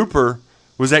 Marquez Cooper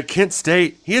was at Kent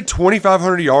State. He had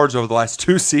 2,500 yards over the last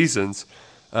 2 seasons,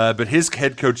 but his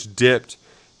head coach dipped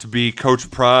to be Coach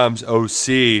Prime's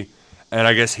OC, and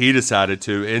I guess he decided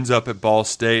to. Ends up at Ball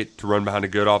State to run behind a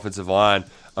good offensive line.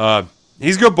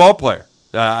 He's a good ball player.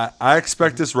 I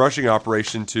expect this rushing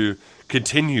operation to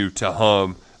continue to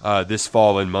hum this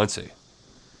fall in Muncie.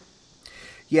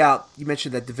 Yeah, you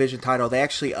mentioned that division title. They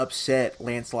actually upset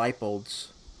Lance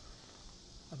Leipold's,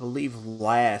 I believe,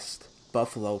 last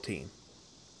Buffalo team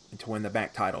to win the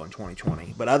MAC title in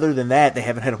 2020. But other than that, they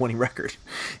haven't had a winning record.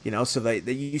 So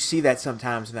you see that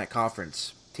sometimes in that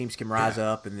conference. Teams can rise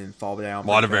up and then fall down. A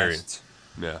lot of pretty variance.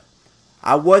 fast. Yeah.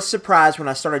 I was surprised when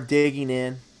I started digging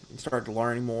in and started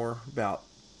learning more about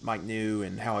Mike New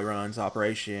and how he runs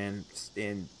operation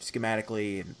and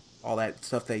schematically and all that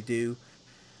stuff they do.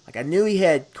 Like, I knew he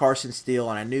had Carson Steele,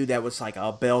 and I knew that was like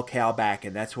a bell cow back,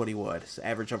 and that's what he was.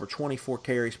 Average over 24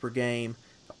 carries per game,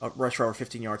 rush for over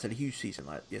 15 yards, had a huge season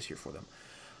this year for them.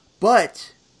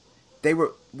 But they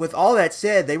were, with all that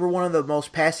said, they were one of the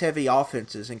most pass-heavy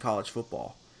offenses in college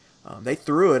football. They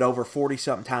threw it over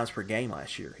 40-something times per game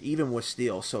last year, even with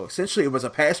Steele. So essentially, it was a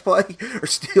pass play or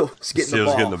Steele was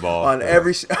getting the ball on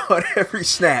every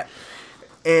snap.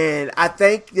 And I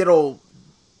think it'll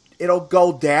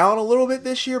go down a little bit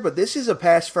this year, but this is a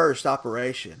pass-first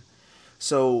operation.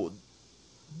 So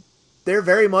they're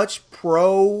very much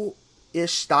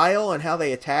pro-ish style in how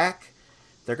they attack.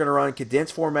 They're going to run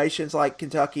condensed formations like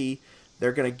Kentucky.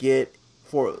 They're going to get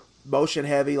for motion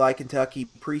heavy like Kentucky,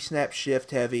 pre-snap shift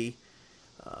heavy.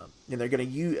 And they're going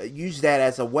to use that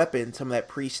as a weapon, some of that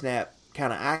pre-snap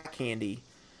kind of eye candy.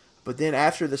 But then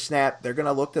after the snap, they're going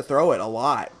to look to throw it a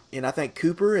lot. And I think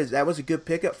Cooper, that was a good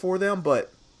pickup for them,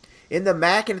 but in the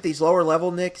MAC and at these lower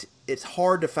level Knicks, it's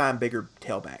hard to find bigger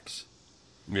tailbacks.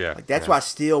 Yeah. Like that's why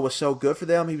Steele was so good for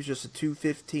them. He was just a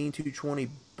 215, 220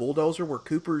 bulldozer, where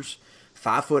Cooper's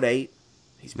 5'8".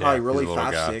 He's probably really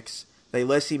 5'6". They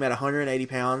list him at 180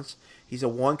 pounds. He's a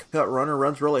one-cut runner,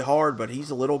 runs really hard, but he's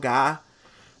a little guy.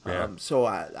 Yeah. So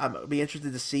I'm be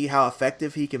interested to see how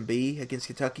effective he can be against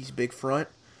Kentucky's big front.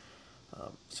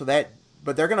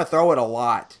 But they're going to throw it a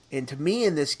lot. And to me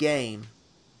in this game,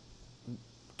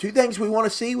 two things we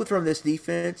want to see from this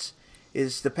defense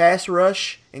is the pass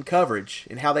rush and coverage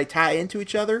and how they tie into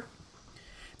each other.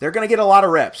 they're going to get a lot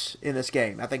of reps in this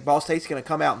game. I think Ball State's going to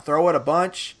come out and throw it a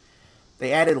bunch.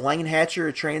 They added Lane Hatcher,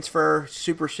 a transfer,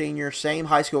 super senior, same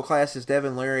high school class as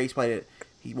Devin Leary.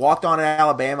 He walked on at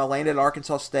Alabama, landed at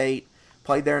Arkansas State,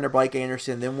 played there under Blake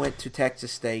Anderson, then went to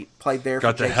Texas State, played there.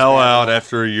 Got the hell out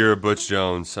after a year of Butch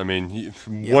Jones. I mean,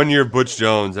 1 year of Butch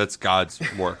Jones, that's God's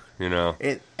work, you know.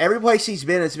 Every place he's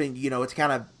been, it's been, you know, it's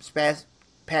kind of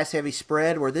pass-heavy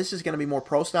spread, where this is going to be more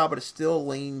pro-style, but it's still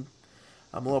lean,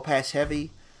 a little pass-heavy.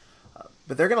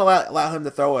 But they're going to allow him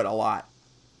to throw it a lot,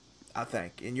 I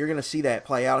think. And you're going to see that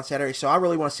play out on Saturday. So I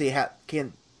really want to see how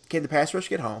can the pass rush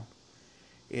get home?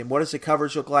 And what does the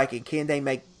coverage look like? And can they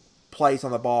make plays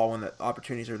on the ball when the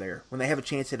opportunities are there? When they have a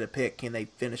chance at a pick, can they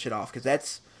finish it off? Because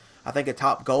that's, I think, a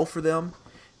top goal for them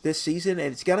this season.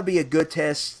 And it's going to be a good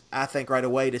test, I think, right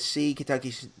away to see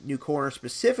Kentucky's new corner,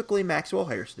 specifically Maxwell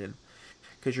Hairston.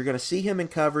 Because you're going to see him in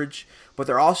coverage, but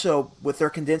they're also, with their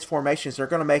condensed formations, they're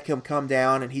going to make him come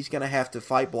down, and he's going to have to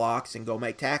fight blocks and go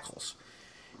make tackles.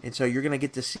 And so you're going to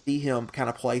get to see him kind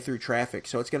of play through traffic.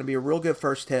 So it's going to be a real good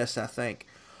first test, I think,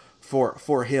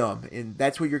 for him. And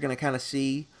that's what you're going to kind of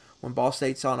see when Ball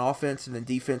State's on offense, and then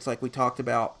defense, like we talked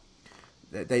about.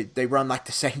 They run like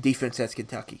the same defense as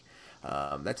Kentucky.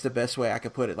 That's the best way I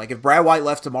could put it. Like if Brad White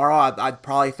left tomorrow, I'd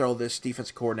probably throw this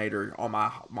defensive coordinator on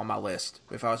my list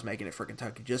if I was making it for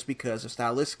Kentucky, just because of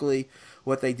stylistically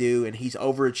what they do, and he's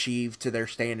overachieved to their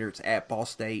standards at Ball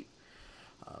State.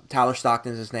 Tyler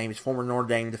Stockton is his name. He's former Notre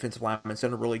Dame defensive lineman. He's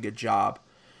done a really good job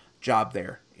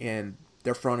there, and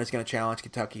their front is going to challenge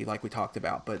Kentucky, like we talked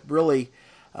about. But really,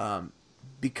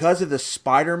 because of the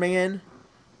Spider-Man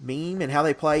meme and how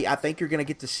they play, I think you're going to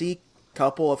get to see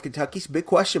couple of Kentucky's big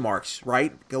question marks,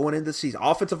 right, going into the season.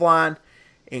 Offensive line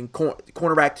and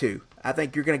cornerback too. I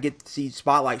think you're going to get to see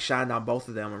spotlight shined on both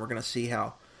of them, and we're going to see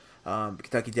how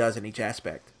Kentucky does in each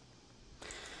aspect.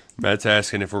 Matt's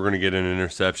asking if we're going to get an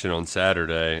interception on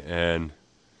Saturday, and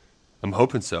I'm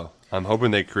hoping so. I'm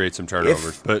hoping they create some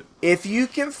turnovers. But if you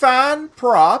can find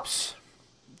props,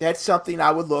 that's something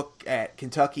I would look at,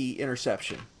 Kentucky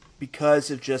interception, because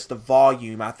of just the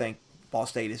volume. I think Ball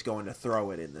State is going to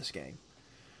throw it in this game.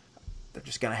 They're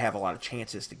just going to have a lot of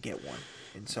chances to get one.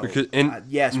 And so,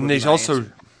 yes, and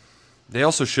they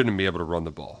also shouldn't be able to run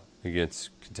the ball against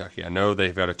Kentucky. I know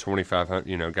they've got a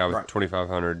 2,500, guy with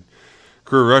 2,500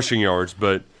 career rushing yards,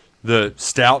 but the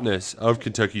stoutness of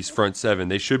Kentucky's front seven,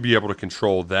 they should be able to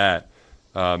control that.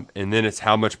 And then it's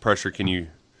how much pressure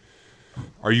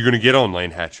are you going to get on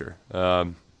Lane Hatcher?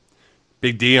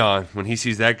 Big Dion, when he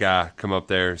sees that guy come up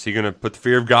there, is he going to put the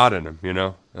fear of God in him,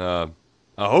 I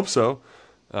hope so.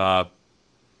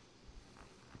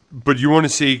 But you want to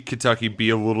see Kentucky be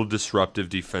a little disruptive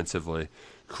defensively,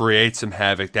 create some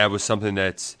havoc. That was something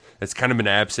that's kind of been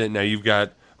absent. Now you've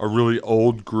got a really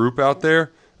old group out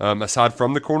there, aside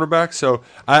from the cornerback. So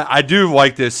I do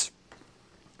like this.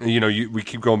 We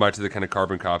keep going back to the kind of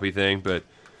carbon copy thing, but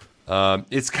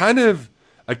it's kind of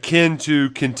akin to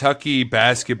Kentucky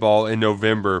basketball in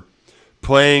November,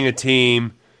 playing a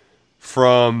team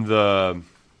from the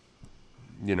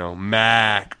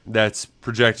MAC that's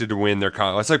projected to win their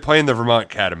conference. It's like playing the Vermont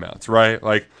Catamounts, right?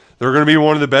 Like they're going to be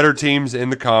one of the better teams in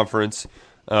the conference,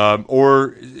 so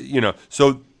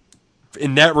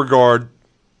in that regard,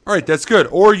 all right, that's good.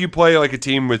 Or you play like a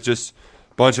team with just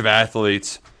a bunch of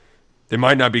athletes. They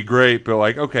might not be great, but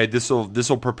like, okay, this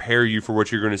will prepare you for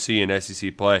what you're going to see in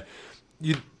SEC play.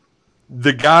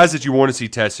 The guys that you want to see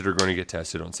tested are going to get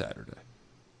tested on Saturday.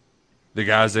 The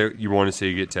guys that you want to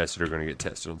see get tested are going to get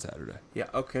tested on Saturday. Yeah,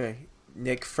 okay.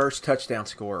 Nick, first touchdown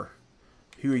scorer.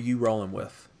 Who are you rolling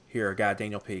with? Here, a guy,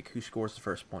 Daniel Peak. Who scores the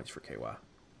first points for KY?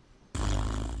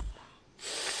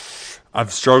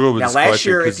 I've struggled with this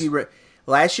question.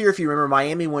 Last year, if you remember,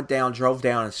 Miami went down, drove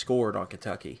down, and scored on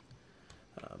Kentucky.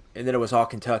 And then it was all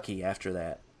Kentucky after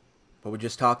that. But we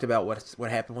just talked about what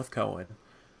happened with Cohen.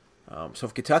 So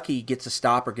if Kentucky gets a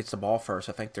stop or gets the ball first,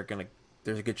 I think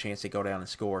there's a good chance they go down and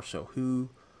score. So who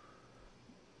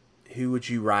would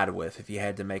you ride with if you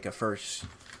had to make a first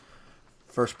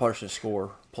person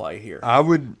score play here? I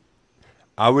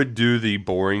would do the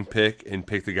boring pick and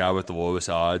pick the guy with the lowest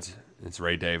odds. It's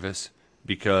Ray Davis,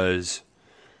 because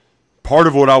part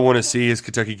of what I want to see is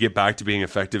Kentucky get back to being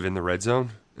effective in the red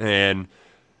zone, and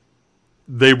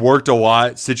they worked a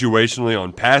lot situationally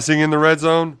on passing in the red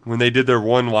zone when they did their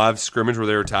one live scrimmage where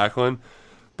they were tackling.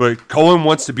 But Cohen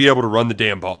wants to be able to run the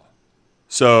damn ball.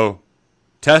 So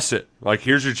test it. Like,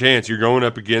 here's your chance. You're going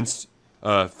up against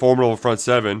a formidable front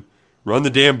seven. Run the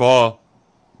damn ball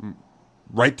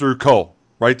right through Cole,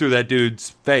 right through that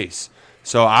dude's face.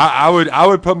 So I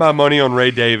would put my money on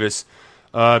Ray Davis.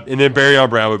 And then Barryon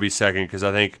Brown would be second because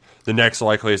I think the next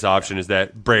likeliest option is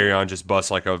that Barryon just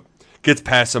gets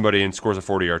past somebody and scores a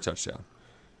 40-yard touchdown.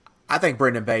 I think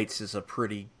Brendan Bates is a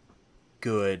pretty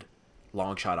good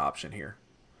long shot option here.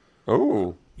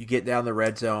 Oh. You get down the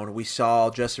red zone. We saw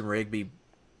Justin Rigby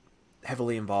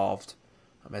heavily involved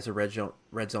as a red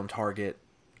zone target.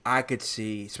 I could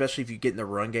see, especially if you get in the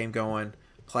run game going,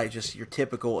 play just your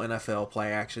typical NFL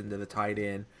play action to the tight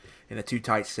end in a 2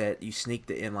 tight set. You sneak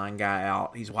the inline guy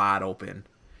out. He's wide open.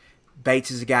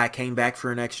 Bates is a guy came back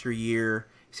for an extra year.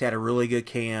 He's had a really good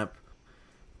camp.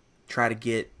 Try to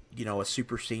get a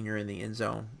super senior in the end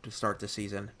zone to start the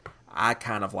season. I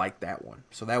kind of like that one.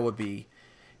 So that would be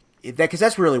that because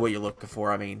that's really what you're looking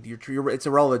for. I mean, it's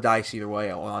a roll of the dice either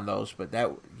way on those, but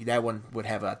that one would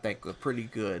have, I think, a pretty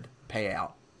good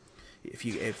payout if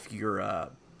your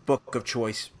book of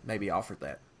choice maybe offered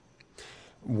that.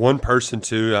 One person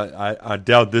too. I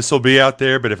doubt this will be out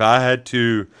there, but if I had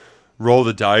to roll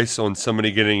the dice on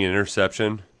somebody getting an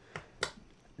interception,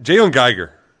 Jalen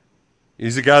Geiger.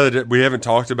 He's a guy that we haven't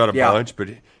talked about a bunch, but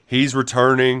he's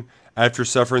returning after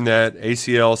suffering that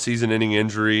ACL season-ending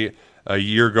injury a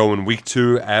year ago in Week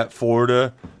 2 at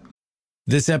Florida.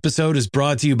 This episode is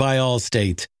brought to you by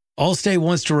Allstate. Allstate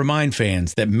wants to remind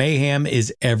fans that mayhem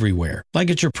is everywhere, like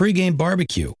at your pregame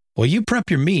barbecue. While you prep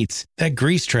your meats, that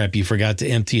grease trap you forgot to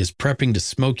empty is prepping to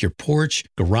smoke your porch,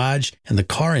 garage, and the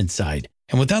car inside.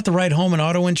 And without the right home and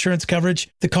auto insurance coverage,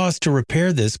 the cost to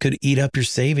repair this could eat up your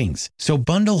savings. So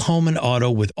bundle home and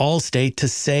auto with Allstate to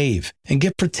save and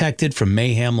get protected from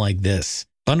mayhem like this.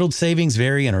 Bundled savings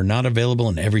vary and are not available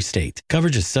in every state.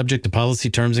 Coverage is subject to policy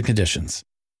terms and conditions.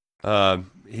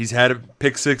 He's had a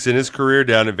pick 6 in his career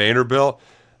down at Vanderbilt.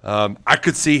 I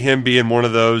could see him being one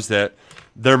of those that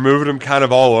they're moving him kind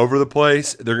of all over the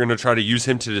place. They're going to try to use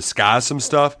him to disguise some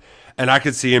stuff. And I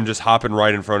could see him just hopping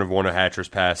right in front of one of Hatcher's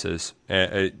passes.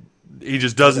 He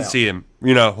just doesn't see him,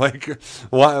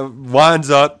 lines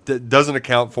up, that doesn't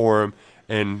account for him,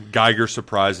 and Geiger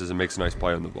surprises and makes a nice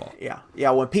play on the ball. Yeah.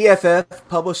 When PFF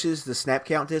publishes the snap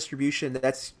count distribution,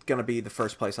 that's going to be the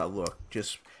first place I look.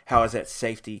 Just how is that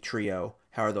safety trio?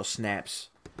 How are those snaps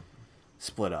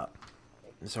split up?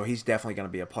 And so he's definitely going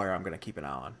to be a player I'm going to keep an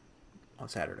eye on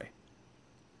Saturday.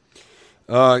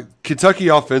 Kentucky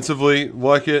offensively,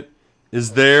 Luckett,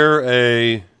 is there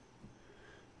a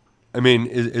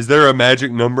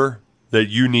magic number that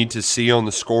you need to see on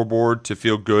the scoreboard to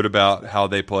feel good about how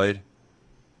they played?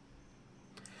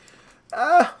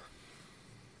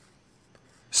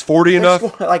 Is 40 enough?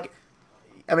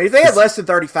 If they had less than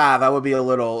 35, I would be a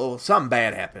little something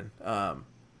bad happened.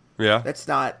 Yeah. That's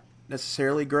not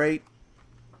necessarily great.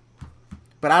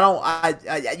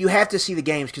 But you have to see the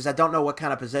games because I don't know what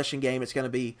kind of possession game it's going to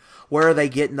be. Where are they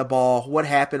getting the ball? What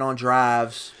happened on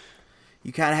drives?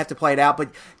 You kind of have to play it out. But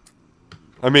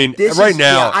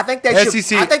now, I think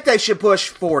they should push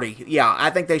 40. Yeah,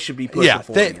 I think they should be pushing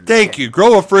 40. Thank you.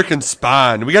 Grow a freaking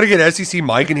spine. We got to get SEC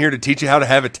Mike in here to teach you how to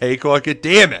have a take like it.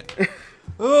 Damn it.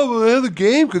 The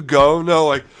game could go.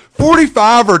 No,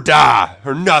 45 or die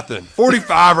or nothing.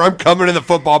 45 or I'm coming to the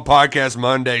football podcast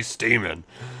Monday steaming.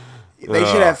 They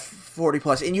should have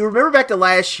 40+. And you remember back to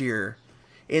last year,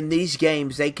 in these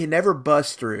games, they can never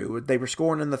bust through. They were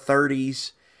scoring in the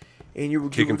 30s. And you were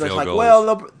just like, goals.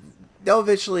 Well, they'll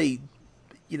eventually,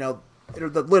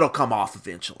 it'll come off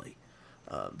eventually.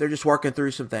 They're just working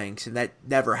through some things, and that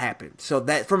never happened. So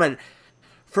that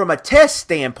from a test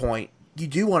standpoint, you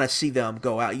do want to see them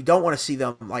go out. You don't want to see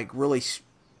them, really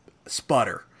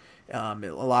sputter a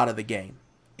lot of the game.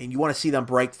 And you want to see them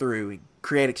break through and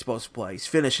create explosive plays,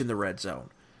 finish in the red zone,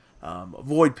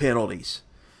 avoid penalties,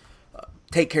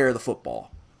 take care of the football.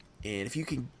 And if you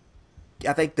can,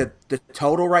 I think the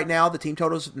total right now, the team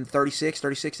total is 36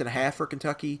 and a half for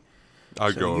Kentucky.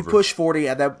 I'd go over. You push 40,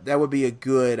 that would be a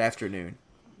good afternoon.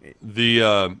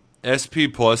 The SP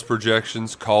Plus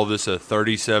projections call this a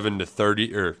 37 to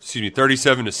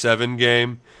 7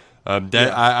 game.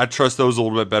 I trust those a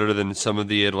little bit better than some of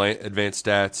the advanced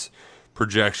stats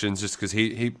projections, just because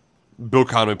Bill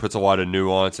Connolly puts a lot of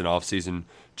nuance and offseason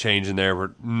change in there.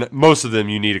 Where most of them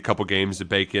you need a couple games to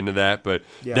bake into that, but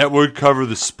that would cover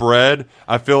the spread.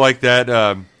 I feel like that.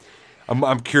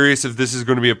 I'm curious if this is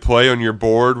going to be a play on your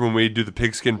board when we do the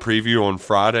Pigskin preview on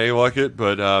Friday,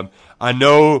 but I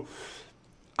know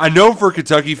for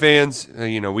Kentucky fans,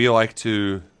 we like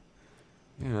to,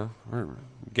 we're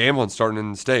gambling starting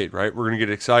in the state, right? We're going to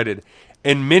get excited.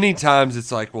 And many times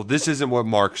it's like, well, this isn't what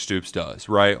Mark Stoops does,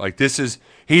 right?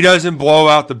 He doesn't blow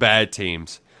out the bad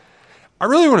teams. I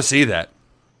really want to see that.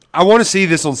 I want to see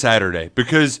this on Saturday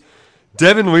because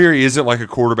Devin Leary isn't like a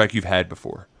quarterback you've had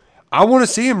before. I want to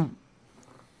see him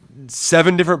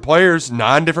 9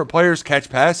 different players catch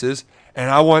passes, and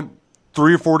I want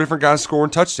 3 or 4 different guys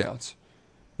scoring touchdowns.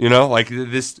 Like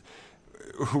this,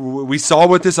 we saw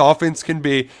what this offense can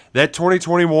be. That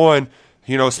 2021,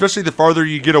 especially the farther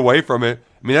you get away from it,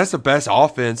 I mean, that's the best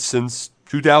offense since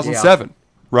 2007,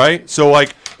 right? So,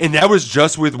 and that was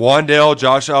just with Wan'Dale,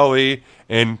 Josh Ali,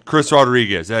 and Chris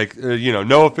Rodriguez.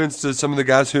 No offense to some of the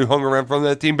guys who hung around from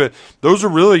that team, but those are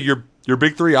really your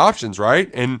big 3 options, right?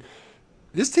 And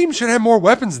this team should have more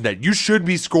weapons than that. You should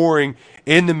be scoring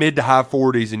in the mid to high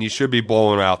 40s, and you should be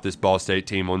blowing out this Ball State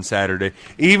team on Saturday,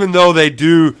 even though they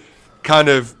do kind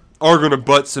of are going to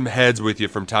butt some heads with you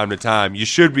from time to time. You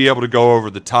should be able to go over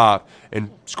the top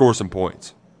and score some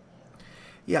points.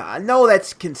 Yeah, I know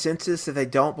that's consensus that they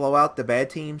don't blow out the bad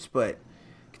teams, but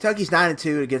Kentucky's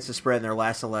 9-2 against the spread in their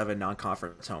last 11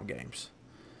 non-conference home games.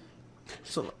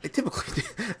 So they typically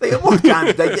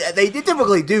they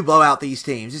typically do blow out these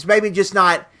teams. It's maybe just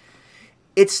not.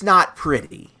 It's not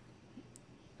pretty.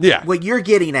 Yeah. What you're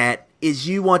getting at is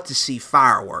you want to see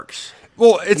fireworks.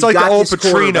 Well, it's like the old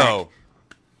Petrino.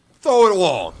 Throw it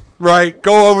long, right?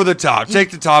 Go over the top.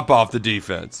 Take the top off the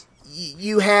defense.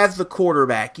 You have the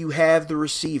quarterback. You have the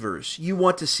receivers. You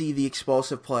want to see the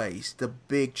explosive plays, the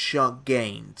big chunk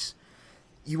gains.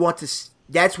 You want to.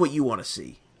 That's what you want to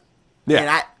see.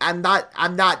 Yeah. And I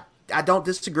don't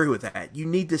disagree with that. You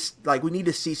need to, we need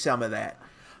to see some of that.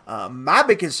 My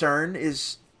big concern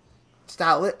is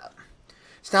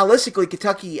stylistically,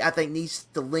 Kentucky, I think, needs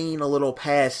to lean a little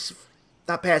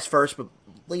not pass first, but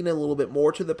lean a little bit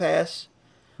more to the pass.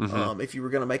 If you were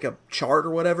going to make a chart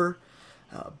or whatever.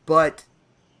 But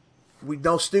we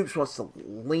know Stoops wants to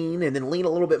lean and then lean a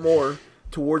little bit more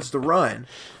towards the run.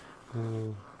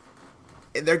 And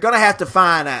they're going to have to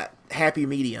find a happy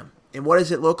medium. And what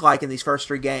does it look like in these first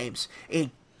 3 games?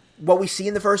 And what we see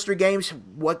in the first 3 games,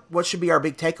 what should be our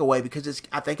big takeaway? Because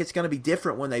I think it's going to be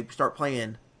different when they start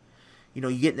playing.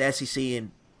 You get in the SEC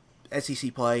and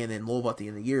SEC play, and then Louisville at the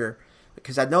end of the year.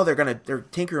 Because I know they're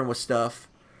tinkering with stuff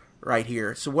right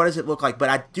here. So what does it look like? But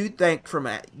I do think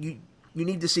you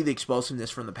need to see the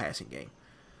explosiveness from the passing game,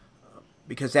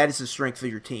 because that is the strength of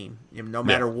your team. No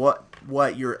matter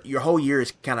what your whole year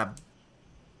is kind of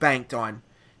banked on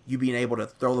you being able to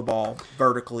throw the ball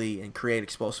vertically and create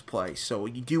explosive plays. So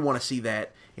you do want to see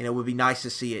that, and it would be nice to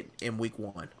see it in week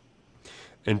 1.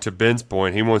 And to Ben's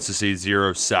point, he wants to see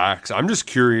 0 sacks. I'm just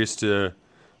curious to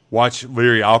watch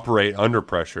Leary operate under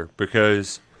pressure,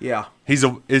 because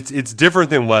it's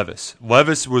different than Levis.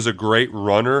 Levis was a great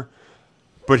runner,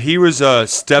 but he was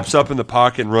steps up in the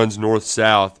pocket and runs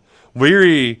north-south.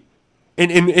 Leary,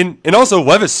 and also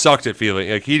Levis sucked at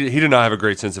feeling. He did not have a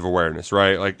great sense of awareness,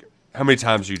 right? How many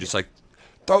times are you just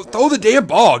throw the damn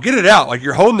ball, get it out.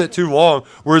 You're holding it too long.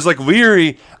 Whereas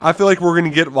Leary, I feel like we're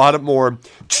going to get a lot of more,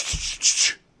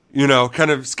 kind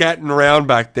of scatting around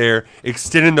back there,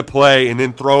 extending the play, and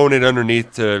then throwing it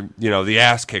underneath to, the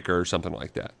ass kicker or something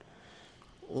like that.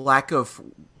 Lack of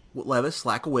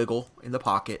wiggle in the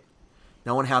pocket,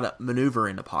 knowing how to maneuver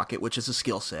in the pocket, which is a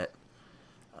skill set.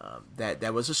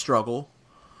 That was a struggle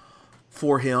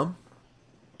for him,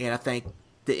 and I think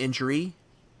the injury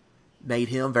made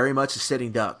him very much a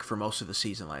sitting duck for most of the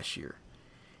season last year.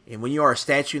 And when you are a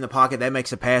statue in the pocket, that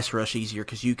makes a pass rush easier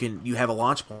because you have a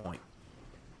launch point.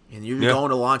 And you're going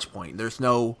to launch point. There's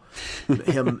no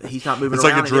him. He's not moving it's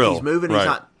around. Like a drill. If he's moving.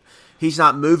 Right. He's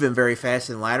not moving very fast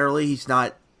and laterally. He's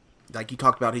not, like you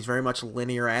talked about. He's very much a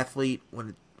linear athlete.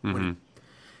 When it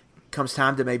comes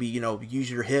time to maybe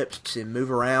use your hips and move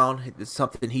around, it's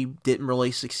something he didn't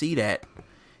really succeed at.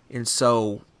 And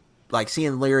so,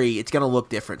 seeing Leary, it's going to look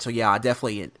different. So yeah, I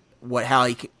definitely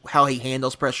how he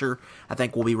handles pressure, I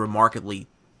think will be remarkably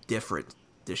different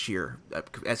this year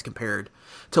as compared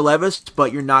to Levis,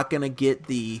 but you're not going to get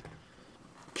the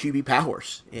QB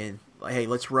powers. And hey,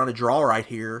 let's run a draw right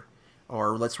here,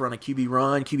 or let's run a QB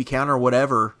run, QB counter, or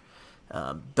whatever.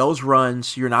 Those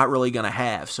runs you're not really going to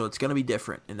have, so it's going to be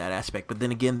different in that aspect. But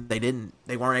then again,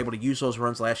 they weren't able to use those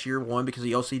runs last year. 1, because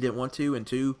the OC didn't want to, and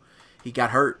 2, he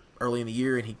got hurt early in the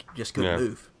year and he just couldn't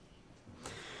move.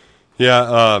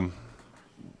 Yeah,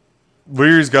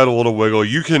 Leary's got a little wiggle.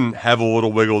 You can have a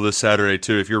little wiggle this Saturday,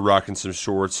 too, if you're rocking some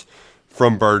shorts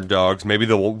from Bird Dogs. Maybe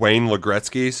the Wayne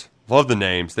Legretzky's. Love the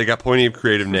names. They got plenty of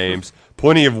creative names,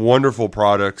 plenty of wonderful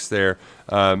products there.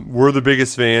 We're the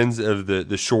biggest fans of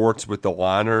the shorts with the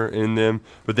liner in them,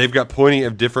 but they've got plenty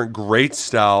of different great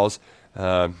styles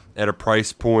at a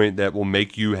price point that will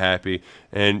make you happy.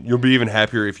 And you'll be even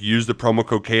happier if you use the promo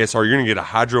code KSR. You're going to get a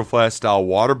Hydro Flask style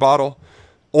water bottle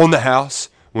on the house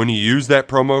when you use that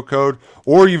promo code,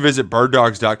 or you visit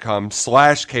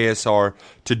birddogs.com/KSR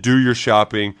to do your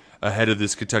shopping. ahead of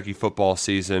this Kentucky football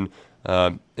season.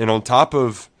 And on top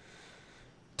of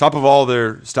all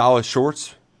their stylish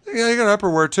shorts, they got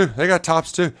upperwear too. They got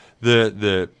tops too.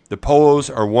 The polos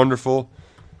are wonderful.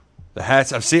 The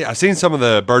hats, I've seen some of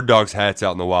the Bird Dogs hats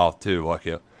out in the wild too.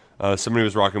 Lucky, somebody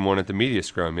was rocking one at the media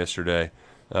scrum yesterday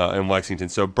in Lexington.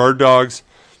 So Bird Dogs,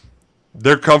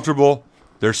 they're comfortable,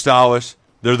 they're stylish,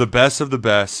 they're the best of the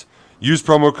best. Use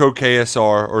promo code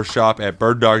KSR or shop at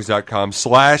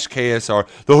birddogs.com/KSR.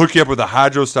 They'll hook you up with a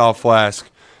hydro style flask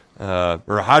or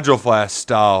a hydro flask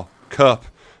style cup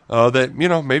that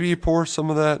maybe you pour some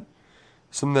of that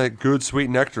good sweet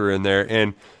nectar in there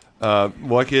and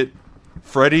like it.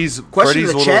 Freddie's question in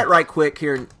the little chat right quick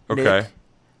here, Nick. Okay.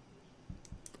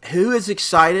 Who is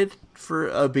excited for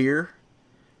a beer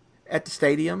at the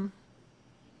stadium?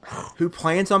 Who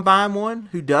plans on buying one?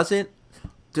 Who doesn't?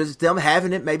 Does them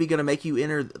having it maybe going to make you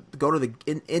enter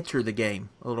the game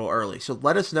a little early? So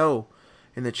let us know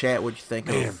in the chat what you think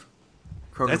of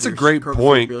Kroger. That's a great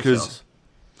point because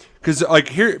like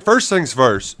here, first things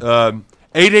first, 8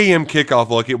 a.m. kickoff.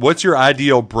 Look at what's your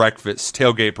ideal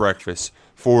tailgate breakfast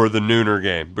for the nooner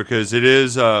game, because it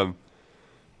is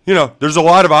there's a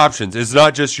lot of options. It's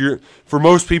not just for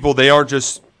most people, they aren't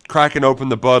just cracking open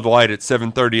the Bud Light at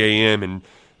 7:30 a.m. and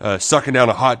sucking down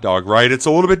a hot dog, right? It's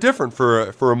a little bit different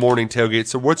for a morning tailgate.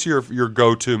 So what's your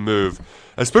go-to move,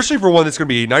 especially for one that's going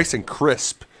to be nice and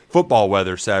crisp football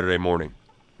weather Saturday morning?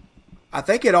 I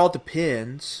think it all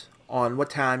depends on what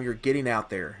time you're getting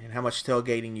out there and how much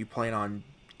tailgating you plan on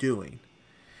doing.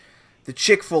 The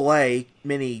Chick-fil-A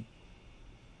mini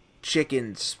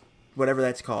chickens, whatever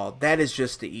that's called, that is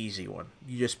just the easy one.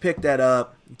 You just pick that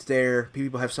up. It's there.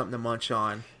 People have something to munch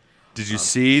on. Did you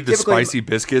see the spicy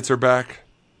biscuits are back?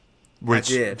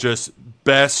 Which I did. Just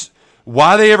best.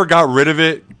 Why they ever got rid of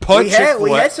it? We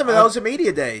had some of those at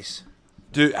media days.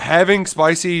 Dude, having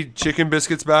spicy chicken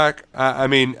biscuits back, I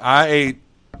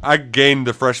gained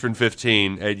the freshman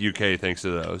 15 at UK thanks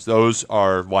to those. Those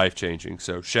are life-changing,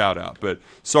 so shout out. But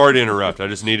sorry to interrupt. I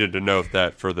just needed to note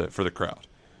that for the crowd.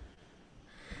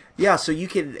 Yeah, so you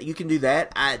can do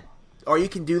that. Or you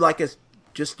can do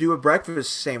just do a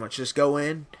breakfast sandwich. Just go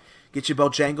in, get your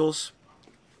Bojangles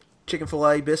chicken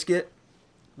filet biscuit,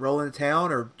 roll into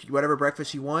town, or whatever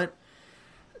breakfast you want.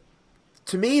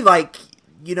 To me,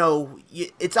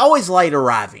 it's always late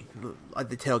arriving at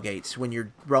the tailgates when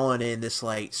you're rolling in this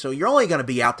late. So you're only going to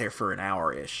be out there for an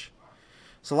hour-ish.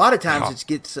 So a lot of times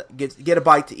it's get a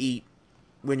bite to eat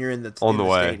when you're in the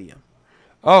stadium.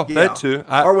 Oh, that too.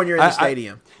 Or when you're in the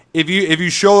stadium. If you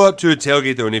show up to a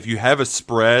tailgate though, and if you have a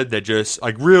spread that just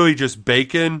really just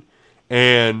bacon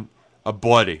and a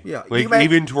bloody,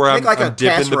 even to where I'm dipping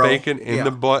casserole. The bacon in the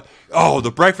blood. Oh,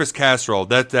 the breakfast casserole.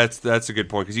 That's a good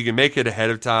point because you can make it ahead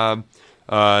of time,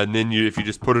 and then if you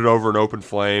just put it over an open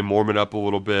flame, warm it up a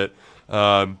little bit.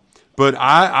 But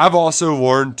I've also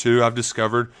learned too. I've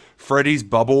discovered Freddie's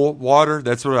bubble water.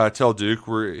 That's what I tell Duke.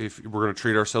 If we're going to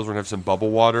treat ourselves, we're going to have some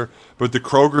bubble water. But the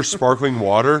Kroger sparkling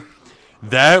water,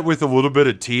 that with a little bit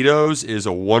of Tito's is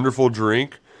a wonderful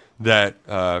drink that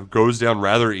goes down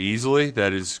rather easily.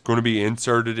 That is going to be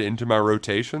inserted into my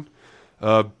rotation.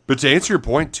 But to answer your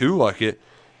point too, I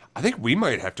think we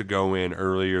might have to go in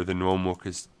earlier than normal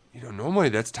because normally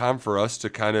that's time for us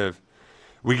to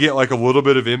we get a little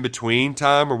bit of in between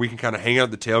time where we can kind of hang out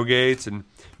at the tailgates and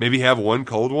maybe have one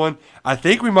cold one. I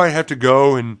think we might have to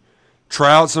go and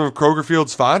try out some of Kroger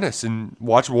Field's finest and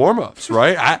watch warm-ups,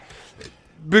 right?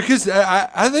 Because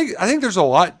I think there's a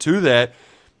lot to that.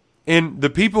 And the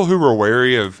people who were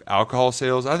wary of alcohol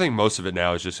sales, I think most of it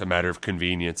now is just a matter of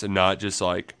convenience and not just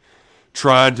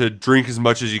trying to drink as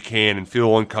much as you can and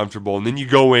feel uncomfortable. And then you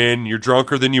go in, you're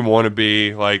drunker than you want to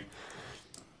be.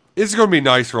 It's going to be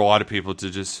nice for a lot of people to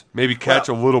just maybe catch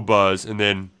a little buzz and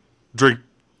then drink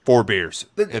 4 beers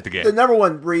at the game. The number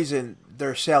one reason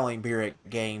they're selling beer at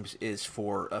games is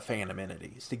for a fan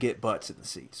amenity, is to get butts in the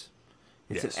seats.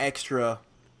 It's an extra,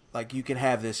 you can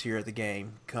have this here at the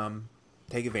game. Come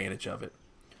take advantage of it.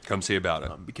 Come see about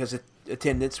it. Because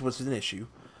attendance was an issue.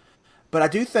 But I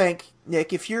do think,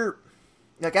 Nick, if you're,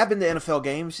 I've been to NFL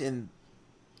games, and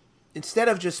instead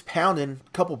of just pounding a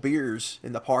couple beers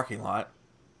in the parking lot,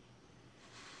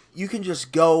 you can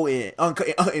just go in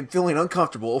and feeling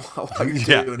uncomfortable while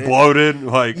you're doing it. Bloated,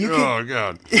 oh,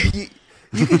 God.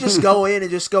 You can just go in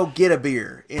and just go get a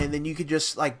beer, and then you can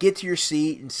just, get to your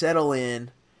seat and settle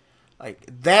in.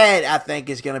 That, I think,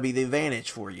 is going to be the advantage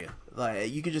for you.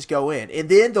 You can just go in. And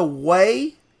then the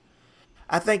way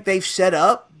I think they've set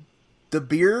up the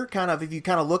beer, if you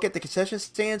look at the concession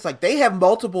stands, they have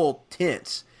multiple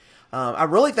tents. I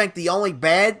really think the only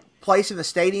bad place in the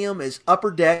stadium is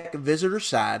upper deck visitor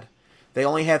side. They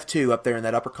only have 2 up there in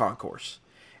that upper concourse.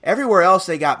 Everywhere else,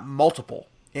 they got multiple,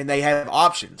 and they have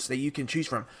options that you can choose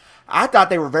from. I thought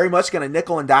they were very much going to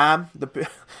nickel and dime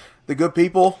the good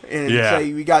people and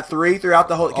say we got 3 throughout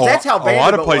the whole. Because that's how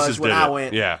Vanderbilt was when I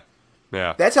went. Yeah.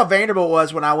 That's how Vanderbilt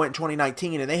was when I went in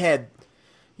 2019, and they had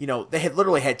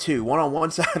literally had 2, one on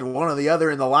one side and one on the other,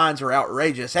 and the lines were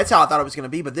outrageous. That's how I thought it was going to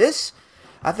be. But this,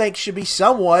 I think, should be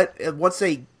somewhat, once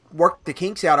they work the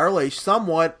kinks out early,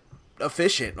 somewhat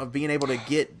efficient of being able to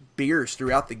get beers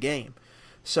throughout the game.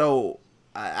 So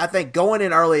I think going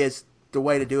in early is the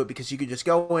way to do it, because you can just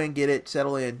go in, get it,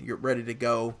 settle in, you're ready to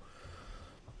go.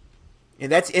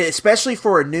 And that's especially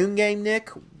for a noon game, Nick,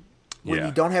 when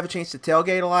you don't have a chance to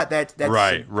tailgate a lot. That's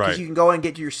right. Because you can go in and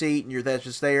get to your seat, and that's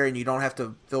just there, and you don't have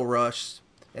to feel rushed.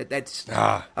 That's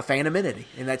a fan amenity,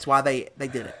 and that's why they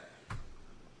did it.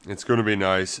 It's going to be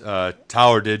nice.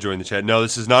 Tyler did join the chat. No,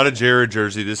 this is not a Jared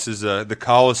jersey. This is the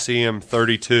Coliseum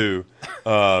 32,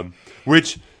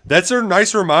 which that's a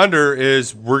nice reminder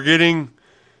is we're getting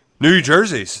new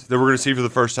jerseys that we're going to see for the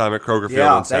first time at Kroger Field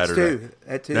on Saturday.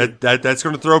 That too. That's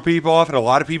going to throw people off, and a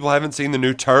lot of people haven't seen the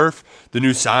new turf, the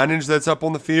new signage that's up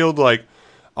on the field. Like,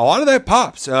 a lot of that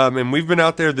pops. And we've been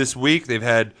out there this week. They've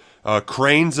had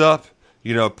cranes up,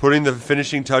 putting the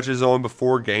finishing touches on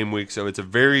before game week. So it's a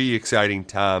very exciting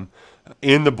time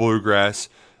in the Bluegrass.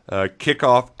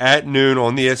 Kickoff at noon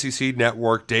on the SEC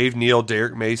Network. Dave Neal,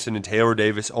 Derek Mason, and Taylor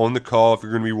Davis on the call if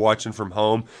you're going to be watching from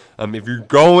home. If you're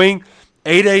going,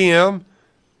 8 a.m.,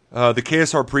 the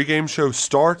KSR pregame show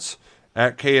starts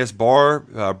at KS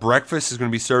Bar. Breakfast is going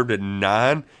to be served at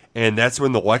 9, and that's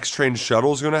when the Lex Train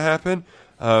shuttle is going to happen.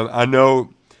 I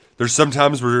know there's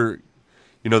sometimes where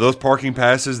those parking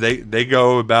passes, they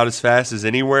go about as fast as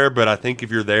anywhere, but I think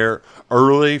if you're there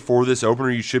early for this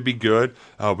opener, you should be good.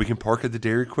 We can park at the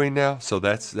Dairy Queen now, so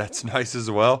that's nice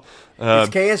as well. Is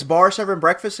KS Bar serving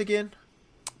breakfast again?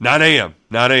 9 a.m.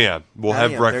 9 a.m. We'll have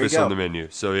 9 breakfast on the menu.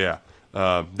 So, yeah,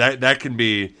 that can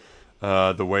be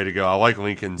the way to go. I like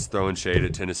Lincoln's throwing shade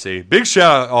at Tennessee. Big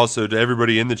shout out also to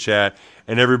everybody in the chat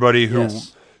and everybody who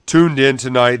tuned in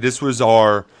tonight. This was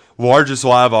our largest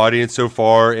live audience so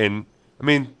far, and I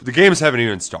mean, the games haven't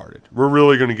even started. We're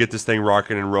really going to get this thing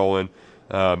rocking and rolling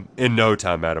in no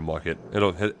time, Adam Luckett.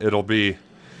 It'll be,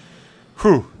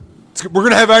 we're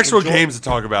going to have actual games to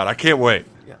talk about. I can't wait.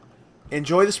 Yeah.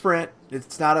 Enjoy the sprint.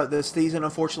 It's not this season,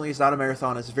 unfortunately, is not a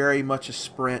marathon. It's very much a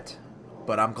sprint,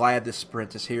 but I'm glad this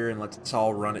sprint is here, and let's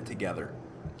all run it together.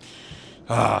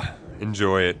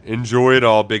 Enjoy it. Enjoy it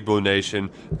all, Big Blue Nation.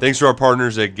 Thanks to our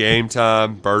partners at Game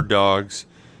Time, Bird Dogs,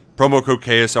 promo code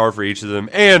KSR for each of them,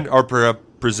 and our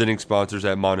presenting sponsors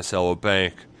at Monticello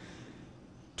Bank.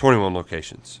 21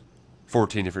 locations,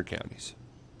 14 different counties.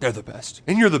 They're the best.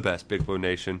 And you're the best, Big Blue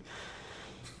Nation.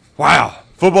 Wow.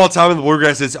 Football time in the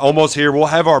Bluegrass is almost here. We'll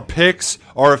have our picks,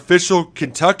 our official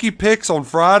Kentucky picks on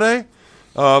Friday,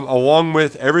 along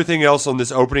with everything else on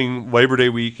this opening Labor Day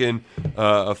weekend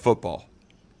of football.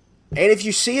 And if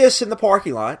you see us in the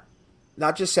parking lot,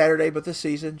 not just Saturday, but this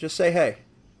season, just say hey.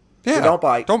 Yeah, we don't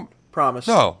bite. Don't promise.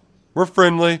 No, we're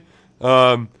friendly.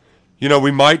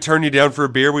 We might turn you down for a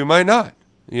beer. We might not.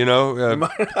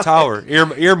 Tyler,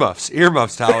 earmuffs,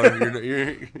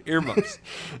 Tyler, earmuffs.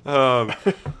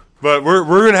 But we're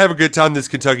going to have a good time this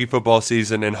Kentucky football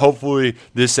season, and hopefully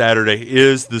this Saturday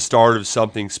is the start of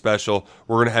something special.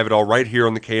 We're going to have it all right here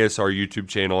on the KSR YouTube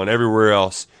channel and everywhere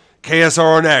else.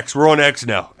 KSR on X. We're on X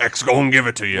now. X going to give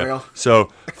it to you. Well.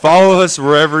 So follow us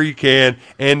wherever you can.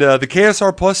 And the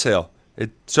KSR Plus sale,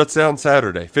 it shuts down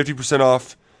Saturday. 50%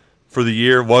 off for the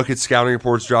year. Luckett's scouting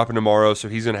report's dropping tomorrow, so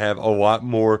he's going to have a lot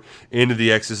more into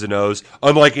the X's and O's,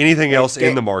 unlike anything else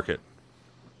in the market.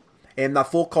 And the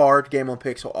full card, Game on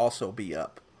Picks, will also be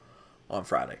up on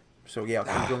Friday. So, yeah,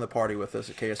 come join the party with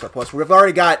us at KSR Plus. We've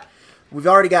already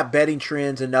got betting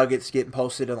trends and nuggets getting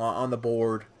posted on the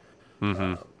board.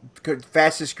 Mm-hmm.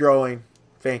 Fastest growing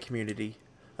fan community,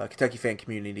 Kentucky fan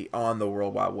community on the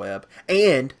World Wide Web.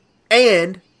 And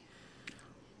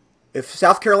if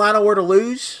South Carolina were to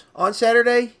lose on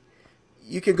Saturday,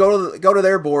 you can go to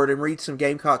their board and read some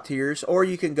Gamecock tears, or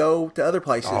you can go to other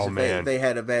places if they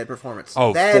had a bad performance.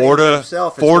 Oh, that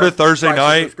Florida Thursday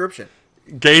night. Subscription.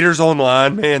 Gators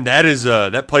Online, man,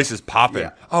 that place is popping.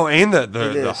 Yeah. Oh, and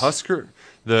the Husker.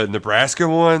 The Nebraska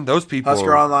one, those people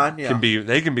Husker Online, can be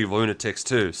lunatics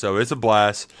too. So it's a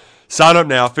blast. Sign up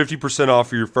now, 50% off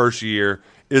for your first year.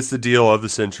 It's the deal of the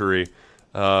century.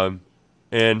 And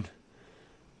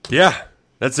yeah,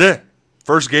 that's it.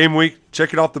 First game week.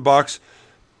 Check it off the box.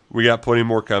 We got plenty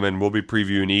more coming. We'll be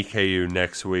previewing EKU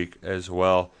next week as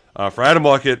well. For Adam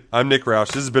Luckett, I'm Nick Roush.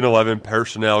 This has been 11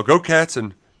 Personnel. Go Cats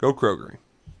and go Kroger.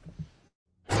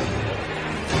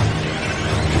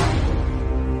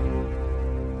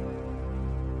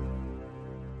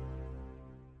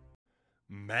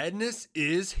 Madness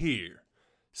is here.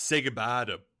 Say goodbye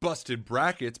to busted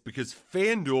brackets because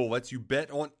FanDuel lets you bet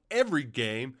on every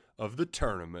game of the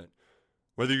tournament.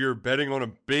 Whether you're betting on a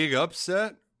big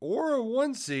upset or a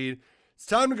one seed, it's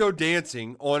time to go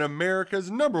dancing on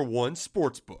America's #1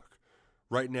 sportsbook.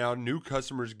 Right now, new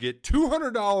customers get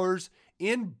 $200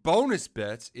 in bonus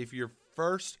bets if your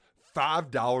first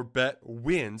 $5 bet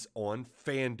wins on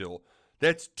FanDuel.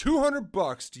 That's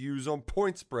 $200 to use on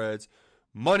point spreads,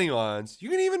 money lines. You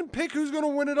can even pick who's going to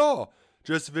win it all.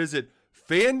 Just visit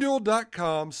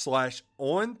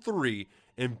FanDuel.com/on3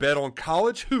 and bet on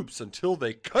college hoops until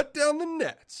they cut down the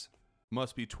nets.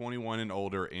 Must be 21 and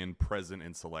older and present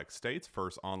in select states.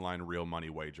 First online real money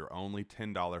wager only.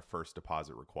 $10 first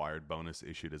deposit required. Bonus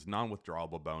issued as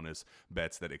non-withdrawable bonus.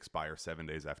 Bets that expire 7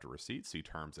 days after receipt. See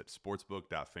terms at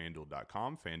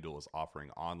sportsbook.fanduel.com. FanDuel is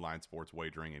offering online sports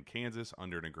wagering in Kansas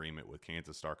under an agreement with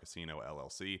Kansas Star Casino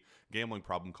LLC. Gambling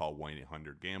problem? Call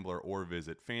 1-800-GAMBLER or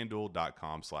visit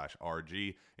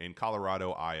fanduel.com/RG in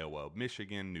Colorado, Iowa,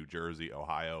 Michigan, New Jersey,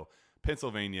 Ohio,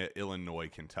 Pennsylvania, Illinois,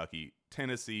 Kentucky,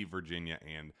 Tennessee, Virginia,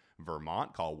 and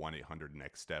Vermont. Call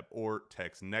 1-800-NEXT-STEP or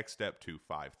text NEXT-STEP to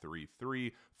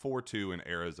 53342. In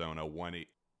Arizona,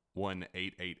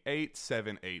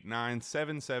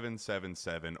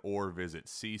 1-888-789-7777 or visit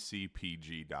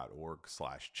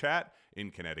ccpg.org/chat.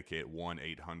 In Connecticut,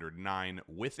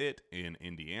 1-800-9-WITH-IT. In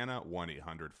Indiana,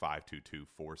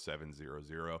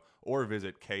 1-800-522-4700 or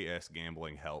visit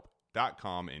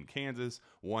ksgamblinghelp.com. In Kansas,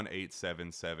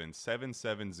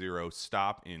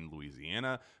 1-877-770-STOP. In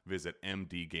Louisiana, visit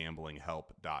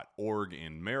mdgamblinghelp.org.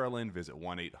 In Maryland, visit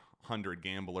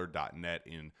 1-800-gambler.net.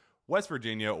 In West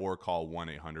Virginia, or call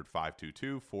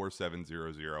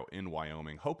 1-800-522-4700. In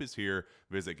Wyoming, hope is here.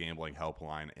 Visit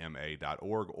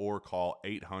gamblinghelplinema.org or call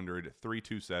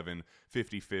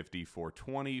 800-327-5050 for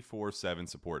 24/7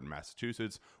 support in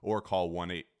Massachusetts, or call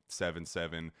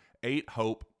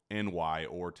 1-877-8-HOPE NY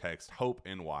or text HOPE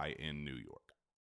NY in New York.